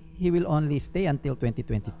 Anyway, he will only stay until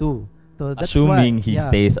 2022. So that's assuming why, he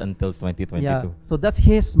stays until 2022. Yeah. So that's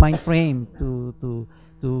his mind frame to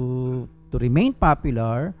remain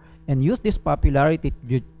popular and use this popularity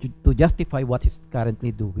to justify what he's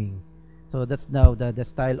currently doing. So that's now the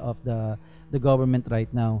style of the government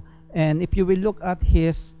right now. And if you will look at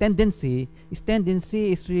his tendency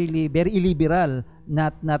is really very illiberal,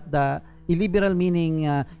 not the illiberal meaning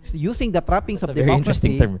using the trappings That's of a very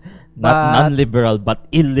democracy. interesting term. Not non-liberal, but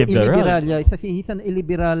illiberal. Illiberal, yeah. He's an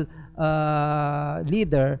illiberal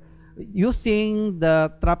leader using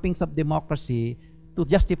the trappings of democracy to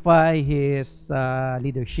justify his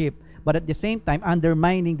leadership, but at the same time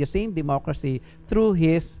undermining the same democracy through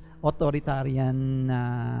his authoritarian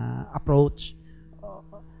approach.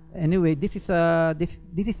 Anyway, this is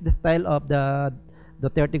the style of the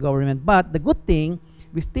Duterte government. But the good thing,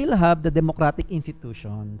 we still have the democratic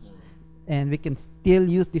institutions, and we can still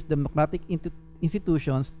use these democratic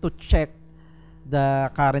institutions to check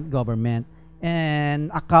the current government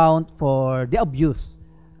and account for the abuse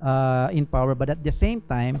in power. But at the same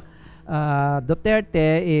time,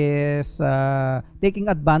 Duterte is taking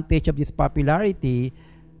advantage of this popularity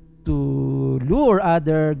to lure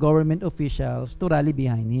other government officials to rally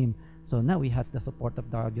behind him. So now he has the support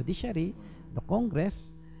of the judiciary, the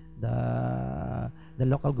Congress, the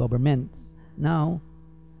local governments. Now,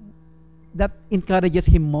 that encourages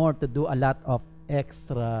him more to do a lot of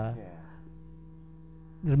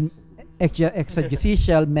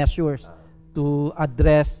extrajudicial measures to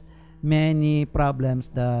address many problems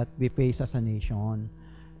that we face as a nation.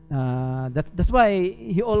 That's why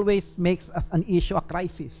he always makes as an issue a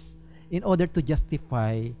crisis in order to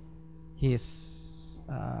justify his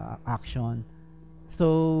action.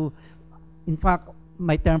 So, in fact,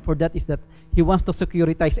 my term for that is that he wants to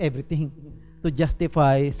securitize everything to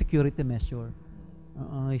justify security measure.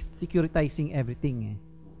 He's securitizing everything.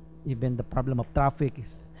 Even the problem of traffic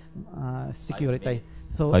is securitized.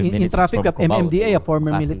 So in traffic of MMDA, a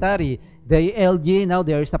former military, the LG now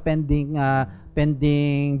there is a pending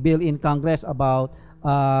bill in Congress about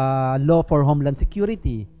law for homeland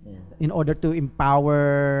security in order to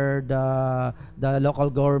empower the local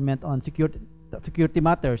government on security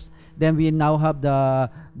matters. Then we now have the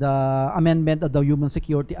amendment of the Human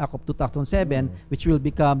Security Act of 2007, which will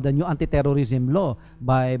become the new anti-terrorism law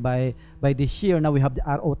by this year. Now we have the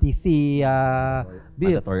ROTC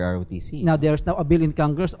bill. Mandatory ROTC. Now there's now a bill in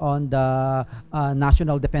Congress on the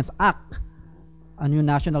National Defense Act, a new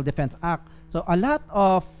National Defense Act. So a lot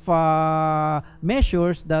of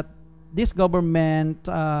measures that this government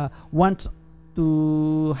wants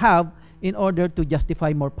to have in order to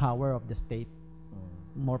justify more power of the state.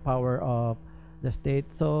 More power of the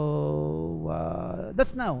state. So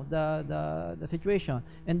that's now the situation.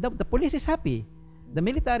 And the police is happy. The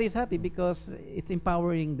military is happy because it's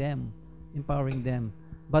empowering them.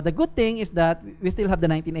 But the good thing is that we still have the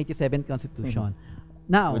 1987 Constitution.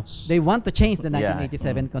 Now, they want to change the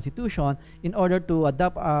 1987 Constitution in order to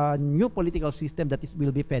adopt a new political system that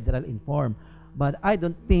will be federal in form. But I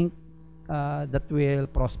don't think that will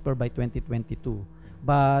prosper by 2022.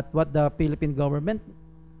 But what the Philippine government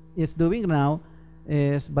is doing now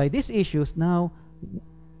is, by these issues now,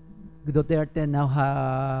 Duterte now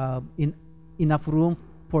have enough room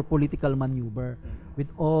for political maneuver with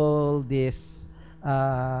all these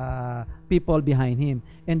people behind him.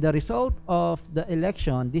 And the result of the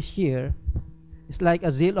election this year is like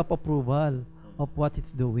a seal of approval of what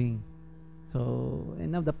it's doing. So,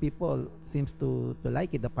 and now the people seems to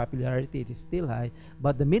like it. The popularity is still high,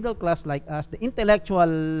 but the middle class like us, the intellectual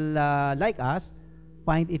like us,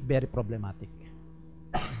 find it very problematic.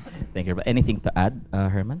 Thank you. Anything to add,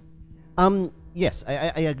 Herman? Yes,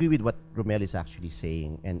 I agree with what Rommel is actually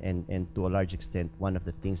saying, and to a large extent, one of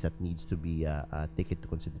the things that needs to be taken into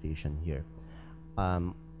consideration here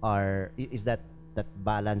is that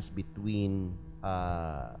balance between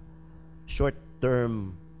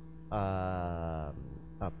short-term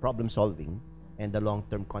problem solving and the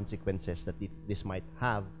long-term consequences that this might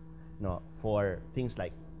have, for things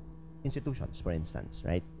like institutions, for instance,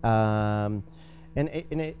 right? And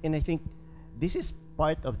I think this is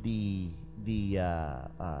part of the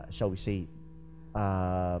shall we say,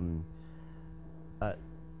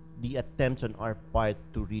 the attempts on our part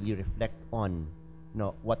to really reflect on,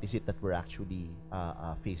 what is it that we're actually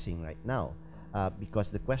facing right now,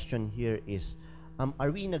 because the question here is,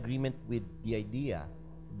 are we in agreement with the idea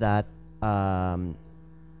that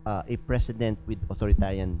a president with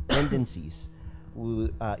authoritarian tendencies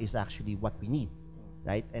is actually what we need,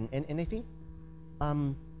 right? And I think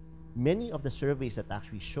many of the surveys that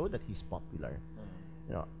actually show that he's popular,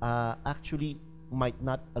 actually might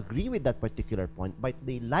not agree with that particular point, but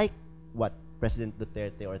they like what President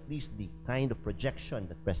Duterte, or at least the kind of projection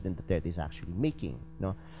that President Duterte is actually making.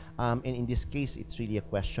 And in this case, it's really a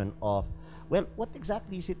question of, well, what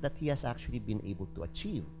exactly is it that he has actually been able to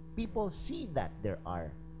achieve? People see that there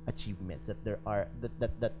are achievements, that there are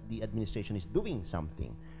that the administration is doing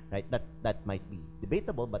something, right? That might be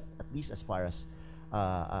debatable, but at least as far as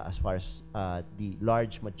the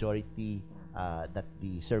large majority that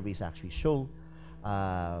the surveys actually show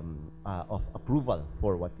of approval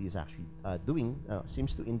for what he is actually doing,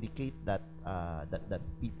 seems to indicate that that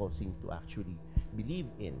people seem to actually believe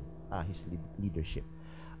in his leadership.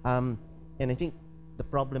 And I think the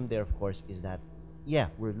problem there, of course, is that yeah,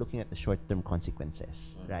 we're looking at the short-term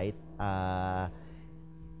consequences, right?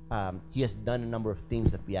 He has done a number of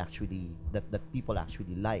things that that people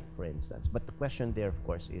actually like, for instance. But the question there, of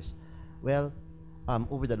course, is, well,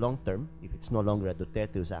 over the long term, if it's no longer a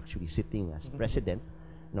Duterte who's actually sitting as president,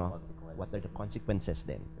 no, what are the consequences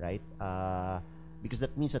then, right? Because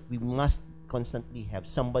that means that we must constantly have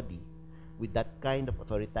somebody with that kind of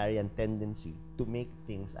authoritarian tendency to make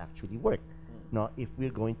things actually work. No, if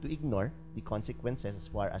we're going to ignore the consequences as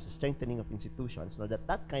far as the strengthening of institutions, no,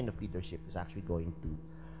 that kind of leadership is actually going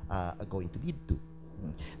to lead to.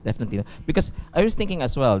 Definitely, because I was thinking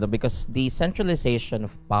as well, because the centralization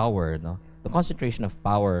of power, no, the concentration of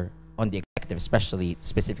power on the executive,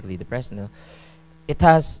 specifically the president, no, it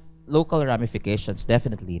has local ramifications,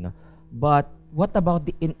 definitely, no. But what about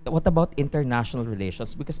international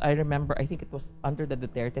relations? Because I remember, I think it was under the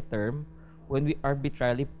Duterte term when we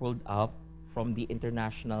arbitrarily pulled out from the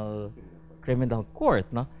International Criminal Court,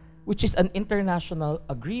 no, which is an international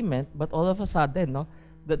agreement, but all of a sudden, no,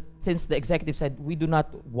 that since the executive said we do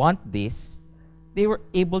not want this, they were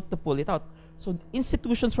able to pull it out. So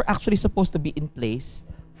institutions were actually supposed to be in place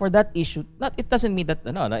for that issue. Not, it doesn't mean that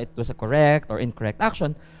it was a correct or incorrect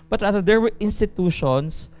action, but rather there were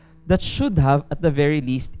institutions that should have, at the very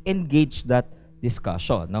least, engaged that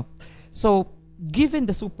discussion. No? So given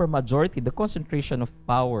the supermajority, the concentration of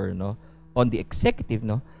power, no, on the executive,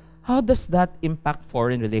 no, how does that impact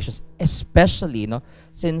foreign relations, especially, no,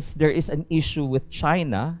 since there is an issue with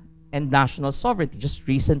China and national sovereignty? Just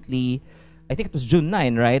recently, I think it was June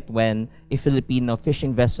 9, right, when a Filipino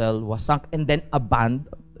fishing vessel was sunk and then abandoned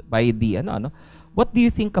by the What do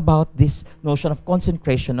you think about this notion of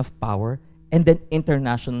concentration of power and then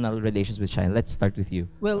international relations with China? Let's start with you.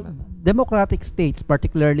 Well, democratic states,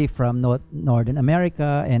 particularly from Northern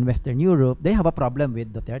America and Western Europe, they have a problem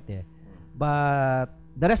with Duterte. But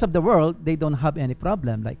the rest of the world, they don't have any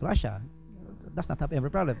problem, like Russia does not have any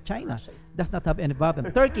problem. China does not have any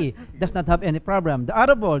problem. Turkey does not have any problem. The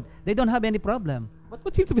Arab world, they don't have any problem. But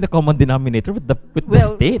what seems to be the common denominator with the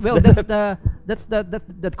states? Well, that's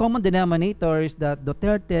the common denominator is that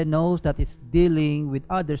Duterte knows that it's dealing with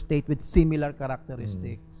other states with similar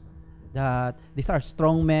characteristics. That these are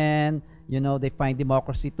strong men, they find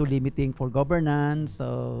democracy too limiting for governance.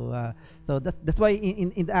 So that's why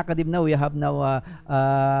in the academy now we are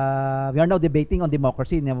now debating on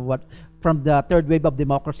democracy. From the third wave of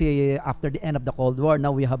democracy after the end of the Cold War,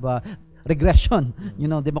 now we have a regression,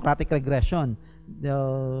 democratic regression.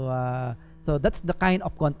 So that's the kind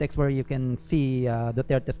of context where you can see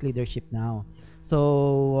Duterte's leadership now.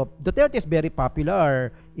 So Duterte is very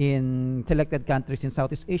popular in selected countries in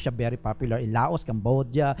Southeast Asia, very popular in Laos,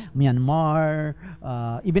 Cambodia, Myanmar,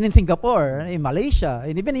 even in Singapore, in Malaysia,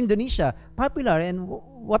 and even Indonesia, popular. And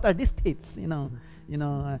what are these states?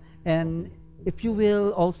 And if you will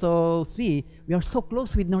also see, we are so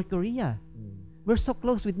close with North Korea. We're so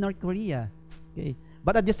close with North Korea. Okay,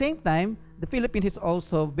 but at the same time, the Philippines is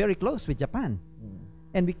also very close with Japan,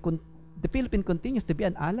 and the Philippines continues to be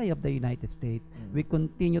an ally of the United States. We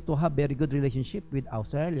continue to have very good relationship with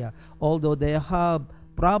Australia, although they have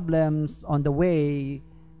problems on the way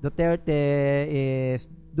Duterte is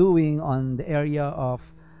doing on the area of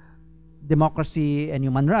democracy and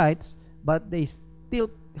human rights, but they still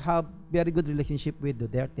have very good relationship with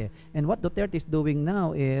Duterte. And what Duterte is doing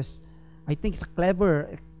now is, I think, it's a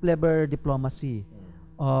clever diplomacy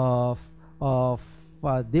of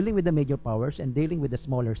dealing with the major powers and dealing with the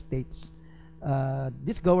smaller states.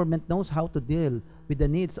 This government knows how to deal with the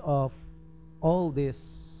needs of all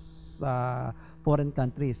these foreign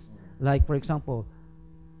countries. Like, for example,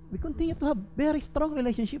 we continue to have very strong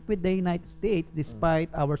relationship with the United States despite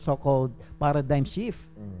our so-called paradigm shift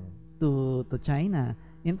to China.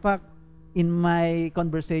 In fact, in my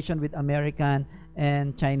conversation with American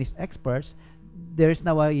and Chinese experts, there's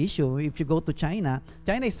now an issue. If you go to China,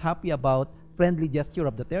 China is happy about friendly gesture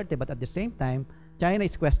of Duterte, but at the same time, China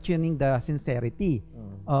is questioning the sincerity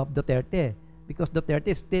of Duterte, because Duterte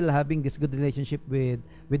is still having this good relationship with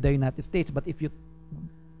the United States. But if you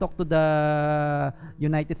talk to the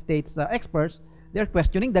United States experts, they're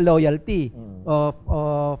questioning the loyalty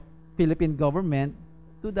of Philippine government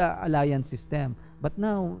to the alliance system. But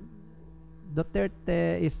now,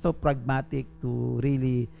 Duterte is so pragmatic to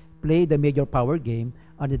really play the major power game,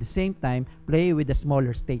 and at the same time play with the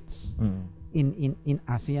smaller states in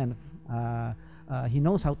ASEAN. He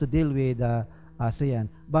knows how to deal with ASEAN.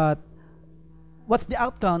 But what's the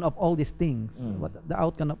outcome of all these things? What the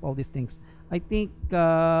outcome of all these things? I think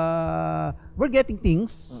we're getting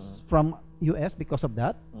things from US because of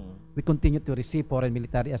that. We continue to receive foreign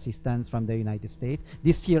military assistance from the United States.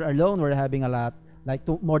 This year alone, we're having a lot, like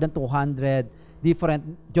more than 200 different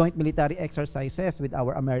joint military exercises with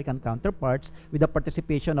our American counterparts with the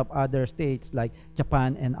participation of other states like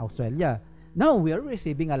Japan and Australia. Now we are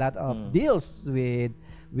receiving a lot of deals with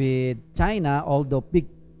China, although big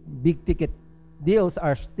ticket deals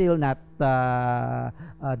are still not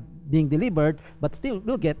being delivered, but still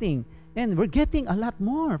we're getting. And we're getting a lot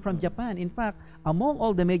more from Japan. In fact, among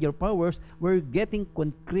all the major powers, we're getting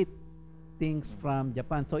concrete things from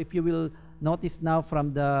Japan. So if you will notice now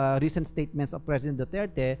from the recent statements of President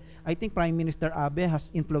Duterte, I think Prime Minister Abe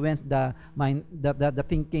has influenced the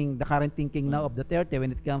thinking, the current thinking now of Duterte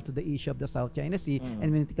when it comes to the issue of the South China Sea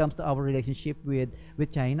and when it comes to our relationship with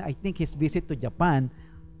China. I think his visit to Japan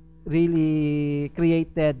really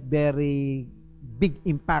created very big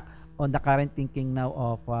impact on the current thinking now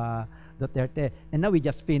of Duterte. And now we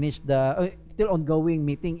just finished the still ongoing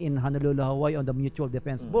meeting in Honolulu, Hawaii on the Mutual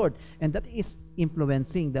Defense Board, and that is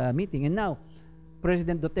influencing the meeting. And now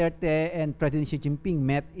President Duterte and President Xi Jinping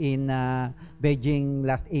met in Beijing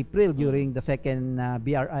last April during the second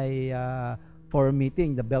BRI forum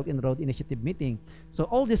meeting, the Belt and Road Initiative meeting. So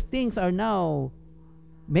all these things are now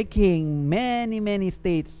making many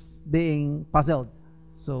states being puzzled.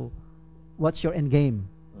 So what's your end game?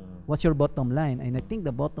 What's your bottom line? And I think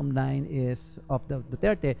the bottom line is of the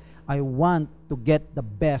Duterte, I want to get the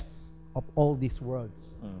best of all these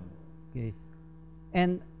worlds. Okay.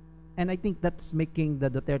 And I think that's making the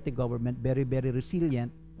Duterte government very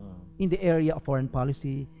resilient in the area of foreign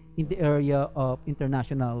policy, in the area of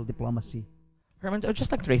international diplomacy. Herman, I'd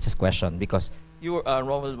just like to raise this question because you,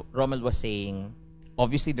 Rommel was saying,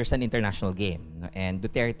 obviously there's an international game, no? And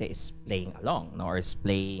Duterte is playing along, no? Or is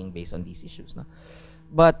playing based on these issues. No?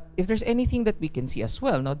 But if there's anything that we can see as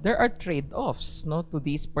well, no, there are trade-offs, no, to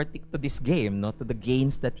this game, no, to the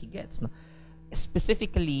gains that he gets, no,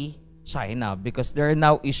 specifically China, because there are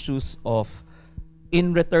now issues of,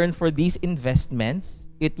 in return for these investments,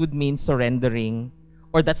 it would mean surrendering,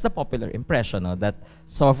 or that's the popular impression, no, that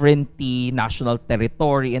sovereignty, national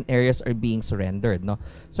territory, and areas are being surrendered, no.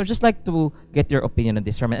 So I'd just like to get your opinion on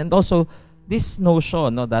this, Herman, and also this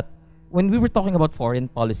notion, no, that when we were talking about foreign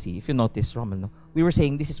policy, if you notice, Rommel, no, we were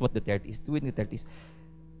saying this is what Duterte is doing. Duterte is,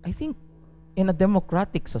 I think, in a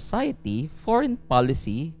democratic society, foreign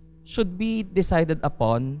policy should be decided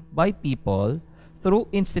upon by people through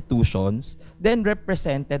institutions, then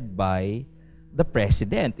represented by the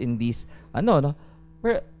president in these, no,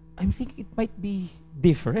 where I think it might be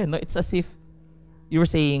different. No? It's as if you were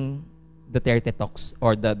saying Duterte talks,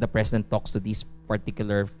 or the president talks to these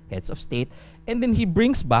particular heads of state, and then he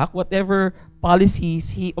brings back whatever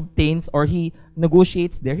policies he obtains or he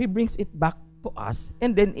negotiates there, he brings it back to us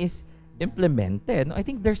and then is implemented. I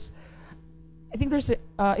think is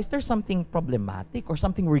there something problematic or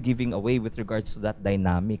something we're giving away with regards to that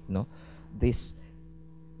dynamic, no? This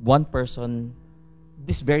one person,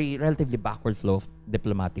 this very relatively backward flow of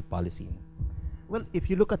diplomatic policy. Well, if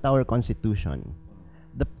you look at our constitution,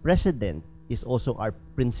 the president is also our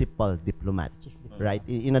principal diplomat, right?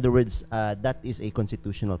 In other words, that is a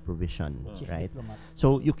constitutional provision, right?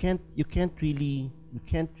 So you can't really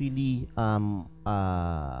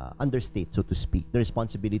understate, so to speak, the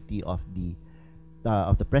responsibility of the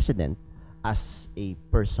president as a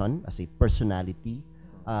person, as a personality,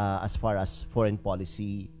 as far as foreign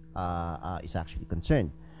policy is actually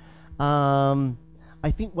concerned.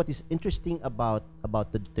 I think what is interesting about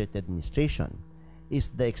the Duterte administration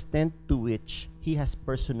is the extent to which he has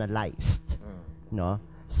personalized, no,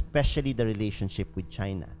 especially the relationship with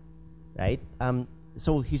China, right?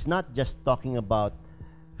 So he's not just talking about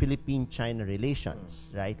Philippine-China relations,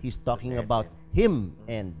 right? He's talking about him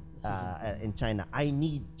and China. I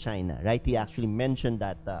need China, right? He actually mentioned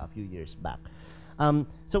that a few years back.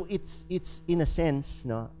 So it's in a sense,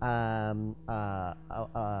 no,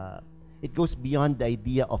 it goes beyond the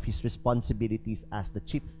idea of his responsibilities as the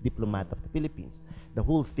chief diplomat of the Philippines. The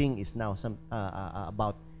whole thing is now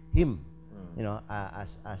about him, you know,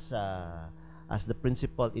 as the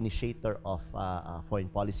principal initiator of foreign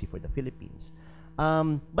policy for the Philippines.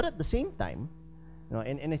 But at the same time, you know,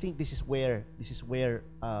 and I think this is where these are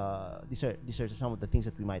some of the things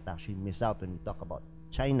that we might actually miss out when we talk about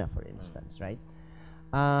China, for instance, right?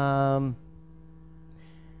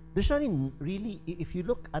 There's not really, if you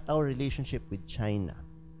look at our relationship with China,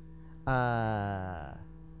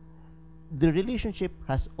 the relationship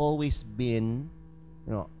has always been,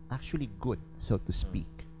 you know, actually good, so to speak.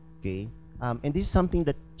 Okay, and this is something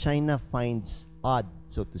that China finds odd,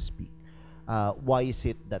 so to speak. Why is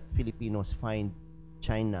it that Filipinos find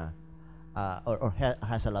China or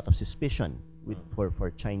has a lot of suspicion with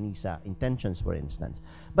for Chinese intentions, for instance?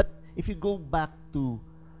 But if you go back to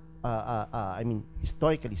I mean,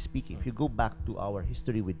 historically speaking, if you go back to our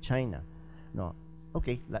history with China, no,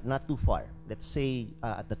 okay, not too far. Let's say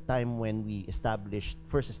at the time when we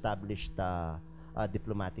first established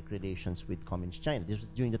diplomatic relations with Communist China. This was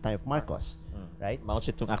during the time of Marcos, right? Mao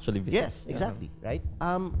Zedong actually visited. Yes, exactly, right?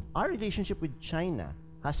 Our relationship with China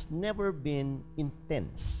has never been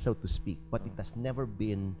intense, so to speak, but it has never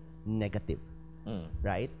been negative,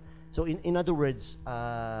 right? So in other words,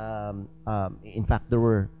 in fact, there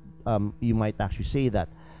were, you might actually say that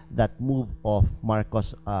that move of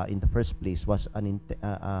Marcos in the first place was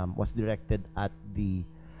directed at the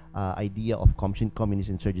idea of communist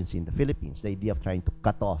insurgency in the Philippines, the idea of trying to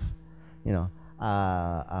cut off, you know,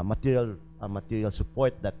 material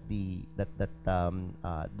support that the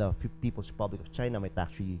People's Republic of China might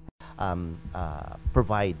actually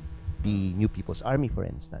provide the New People's Army, for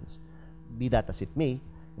instance. Be that as it may,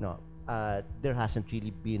 you know, there hasn't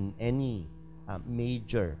really been any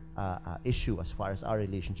major issue as far as our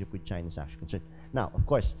relationship with China is actually concerned. Now, of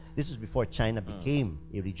course, this was before China became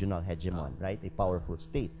a regional hegemon, right? A powerful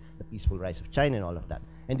state, the peaceful rise of China and all of that.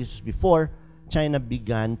 And this was before China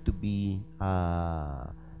began to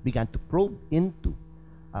probe into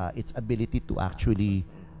its ability to actually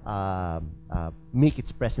make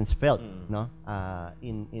its presence felt, no?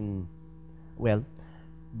 Well,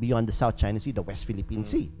 beyond the South China Sea, the West Philippine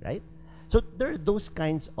Sea, right? So there are those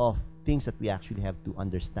kinds of things that we actually have to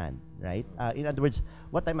understand, right? In other words,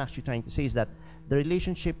 what I'm actually trying to say is that the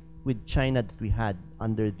relationship with China that we had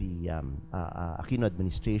under the Aquino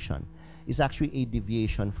administration is actually a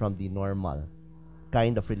deviation from the normal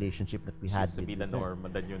kind of relationship that we had. Seems to be the new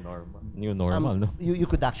normal. New normal, no? You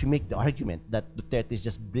could actually make the argument that Duterte is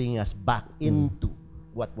just bringing us back into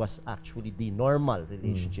what was actually the normal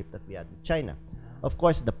relationship that we had with China. Of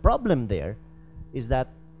course, the problem there is that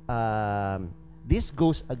this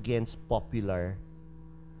goes against popular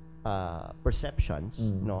perceptions,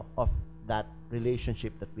 you know, of that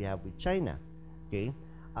relationship that we have with China. Okay,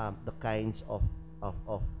 the kinds of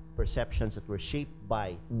perceptions that were shaped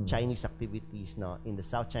by Chinese activities now in the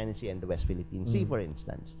South China Sea and the West Philippine Sea, for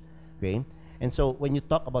instance. Okay, and so when you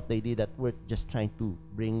talk about the idea that we're just trying to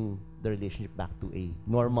bring the relationship back to a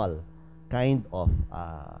normal kind of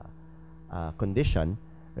condition,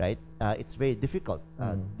 right? It's very difficult.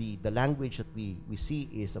 The language that we see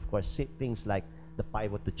is, of course, things like the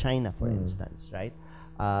pivot to China, for instance, right?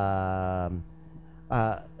 And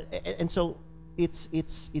so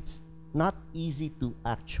it's not easy to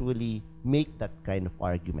actually make that kind of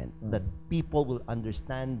argument that people will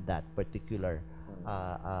understand that particular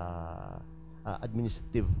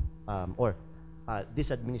administrative or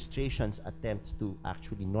this administration's attempts to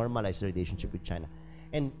actually normalize the relationship with China.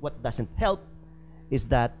 And what doesn't help is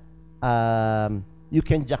that you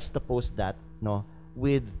can juxtapose that, no,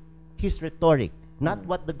 with his rhetoric, not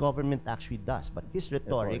what the government actually does, but his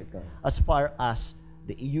rhetoric as far as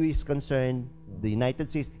the EU is concerned, the United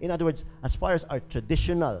States. In other words, as far as our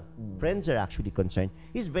traditional friends are actually concerned,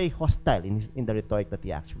 he's very hostile in the rhetoric that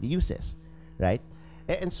he actually uses, right?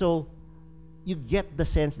 And so you get the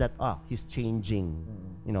sense that he's changing,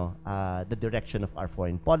 you know, the direction of our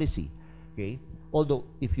foreign policy. Okay, although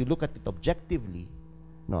if you look at it objectively,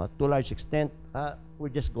 no, to a large extent, we're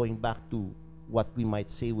just going back to what we might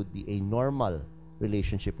say would be a normal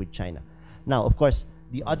relationship with China. Now, of course,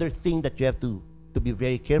 the other thing that you have to be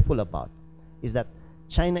very careful about is that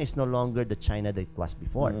China is no longer the China that it was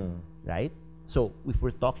before, right? So if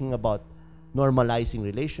we're talking about normalizing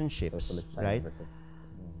relationships, right?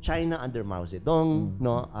 China under Mao Zedong,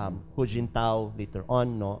 no, Hu Jintao later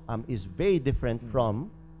on, no, is very different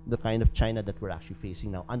from the kind of China that we're actually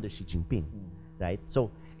facing now under Xi Jinping, right? So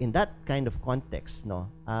in that kind of context, no,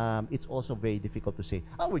 it's also very difficult to say,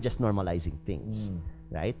 we're just normalizing things,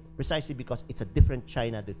 right? Precisely because it's a different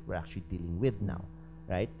China that we're actually dealing with now,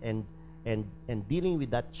 right? And dealing with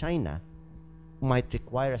that China might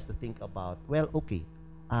require us to think about, well, okay,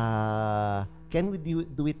 can we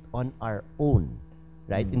do it on our own,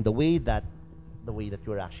 right? In the way that you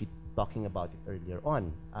were actually talking about it earlier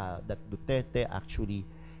on, that Duterte actually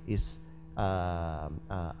is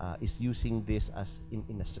using this as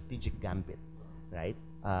in a strategic gambit, right?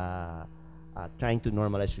 Trying to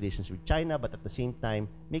normalize relations with China, but at the same time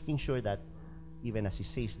making sure that even as he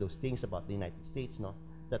says those things about the United States, no,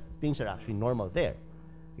 that things are actually normal there.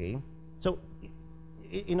 Okay, so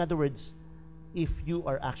in other words, if you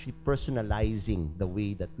are actually personalizing the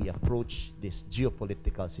way that we approach this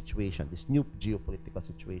geopolitical situation, this new geopolitical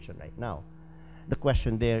situation right now, the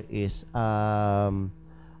question there is,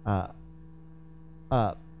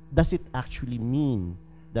 does it actually mean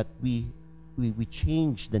that we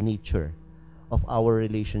change the nature of our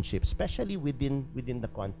relationship, especially within the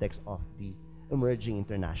context of the emerging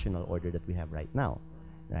international order that we have right now,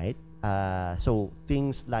 right? So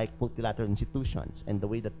things like multilateral institutions and the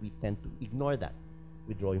way that we tend to ignore that,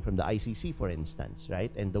 withdrawing from the ICC, for instance,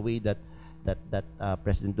 right? And the way that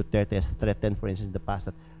President Duterte has threatened, for instance, in the past,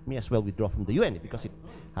 that may as well withdraw from the UN because it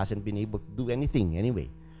hasn't been able to do anything anyway,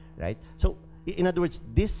 right? So in other words,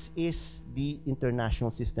 this is the international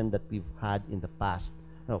system that we've had in the past,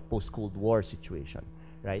 post-Cold War situation,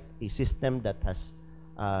 right? A system that has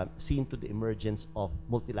seen to the emergence of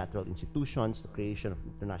multilateral institutions, the creation of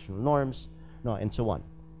international norms, and so on.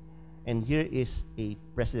 And here is a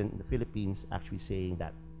president in the Philippines actually saying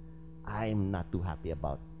that I'm not too happy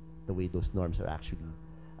about the way those norms are actually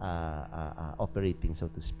operating, so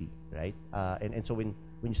to speak, right? And so when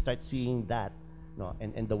you start seeing that,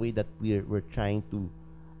 and the way that we're trying to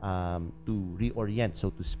reorient,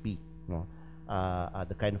 so to speak,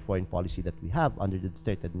 the kind of foreign policy that we have under the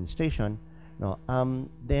Duterte administration,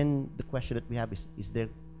 then the question that we have is there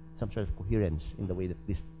some sort of coherence in the way that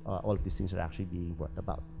all of these things are actually being brought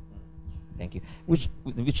about? Thank you. Which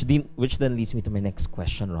then leads me to my next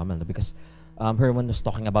question, Rommel, because Herman was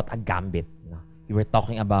talking about a gambit. You were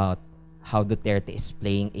talking about how Duterte is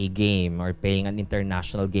playing a game or playing an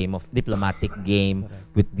international game of diplomatic game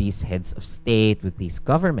with these heads of state, with these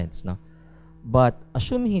governments. But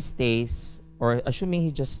assuming he stays, or assuming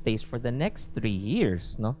he just stays for the next 3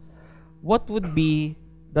 years, what would be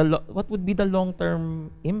the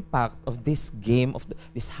long-term impact of this game of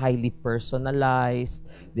this highly personalized,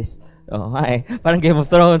 this parang Game of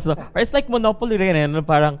Thrones, or it's like Monopoly rin,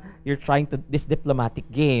 parang you're trying to this diplomatic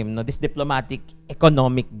game, this diplomatic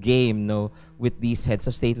economic game, with these heads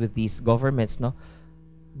of state, with these governments,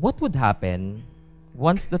 what would happen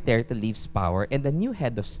once Duterte leaves power and the new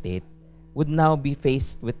head of state would now be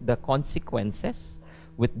faced with the consequences,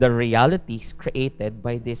 with the realities created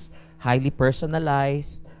by this highly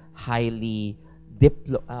personalized, highly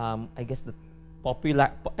I guess the popular,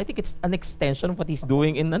 I think it's an extension of what he's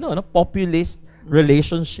doing in populist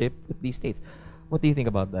relationship with these states. What do you think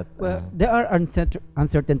about that? Well, there are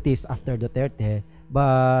uncertainties after Duterte,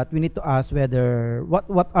 but we need to ask whether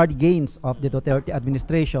what are the gains of the Duterte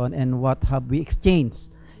administration and what have we exchanged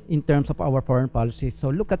in terms of our foreign policy. So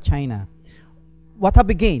look at China. What have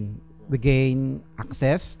we gained? We gain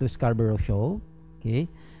access to Scarborough Shoal. Okay.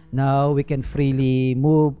 Now we can freely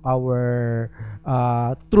move our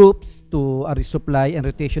troops to a resupply and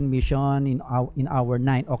rotation mission in our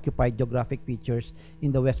 9 occupied geographic features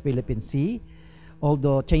in the West Philippine Sea.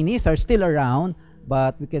 Although Chinese are still around,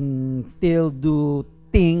 but we can still do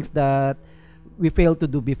things that we failed to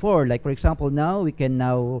do before. Like for example, now we can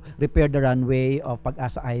now repair the runway of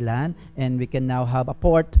Pag-asa Island, and we can now have a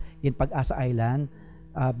port in Pag-asa Island.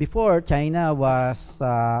 Before, China was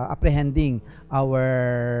apprehending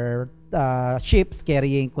our ships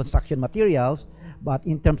carrying construction materials, but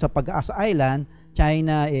in terms of Pag-asa Island,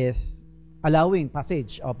 China is allowing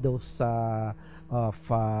passage of those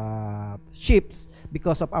ships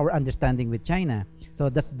because of our understanding with China. So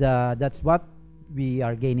that's what we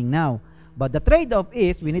are gaining now. But the trade-off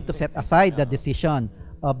is we need to set aside the decision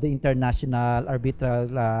of the International Arbitral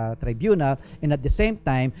Tribunal, and at the same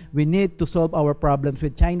time, we need to solve our problems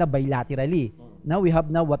with China bilaterally. Now we have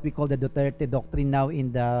what we call the Duterte Doctrine now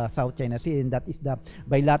in the South China Sea, and that is the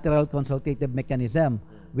bilateral consultative mechanism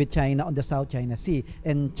with China on the South China Sea.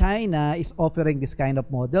 And China is offering this kind of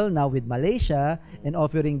model now with Malaysia, and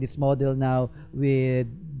offering this model now with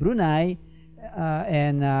Brunei,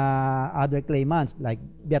 and other claimants like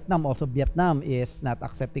Vietnam. Also, Vietnam is not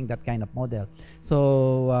accepting that kind of model.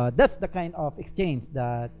 So that's the kind of exchange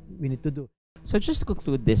that we need to do. So just to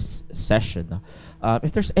conclude this session,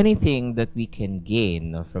 if there's anything that we can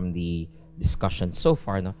gain from the discussion so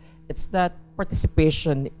far, it's that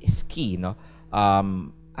participation is key.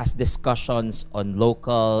 As discussions on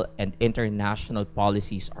local and international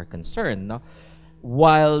policies are concerned,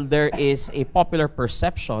 while there is a popular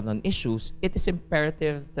perception on issues, it is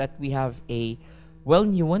imperative that we have a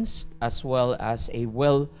well-nuanced as well as a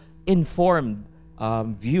well-informed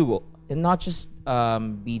view, and not just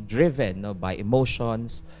be driven by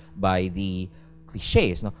emotions, by the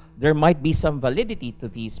cliches. There might be some validity to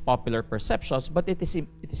these popular perceptions, but it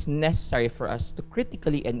is necessary for us to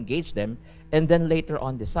critically engage them and then later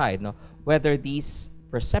on decide whether these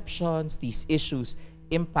perceptions, these issues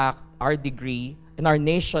impact our degree and our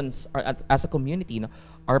nations, or as a community,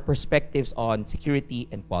 our perspectives on security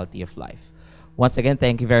and quality of life. Once again,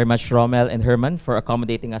 thank you very much, Rommel and Herman, for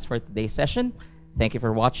accommodating us for today's session. Thank you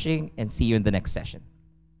for watching, and see you in the next session.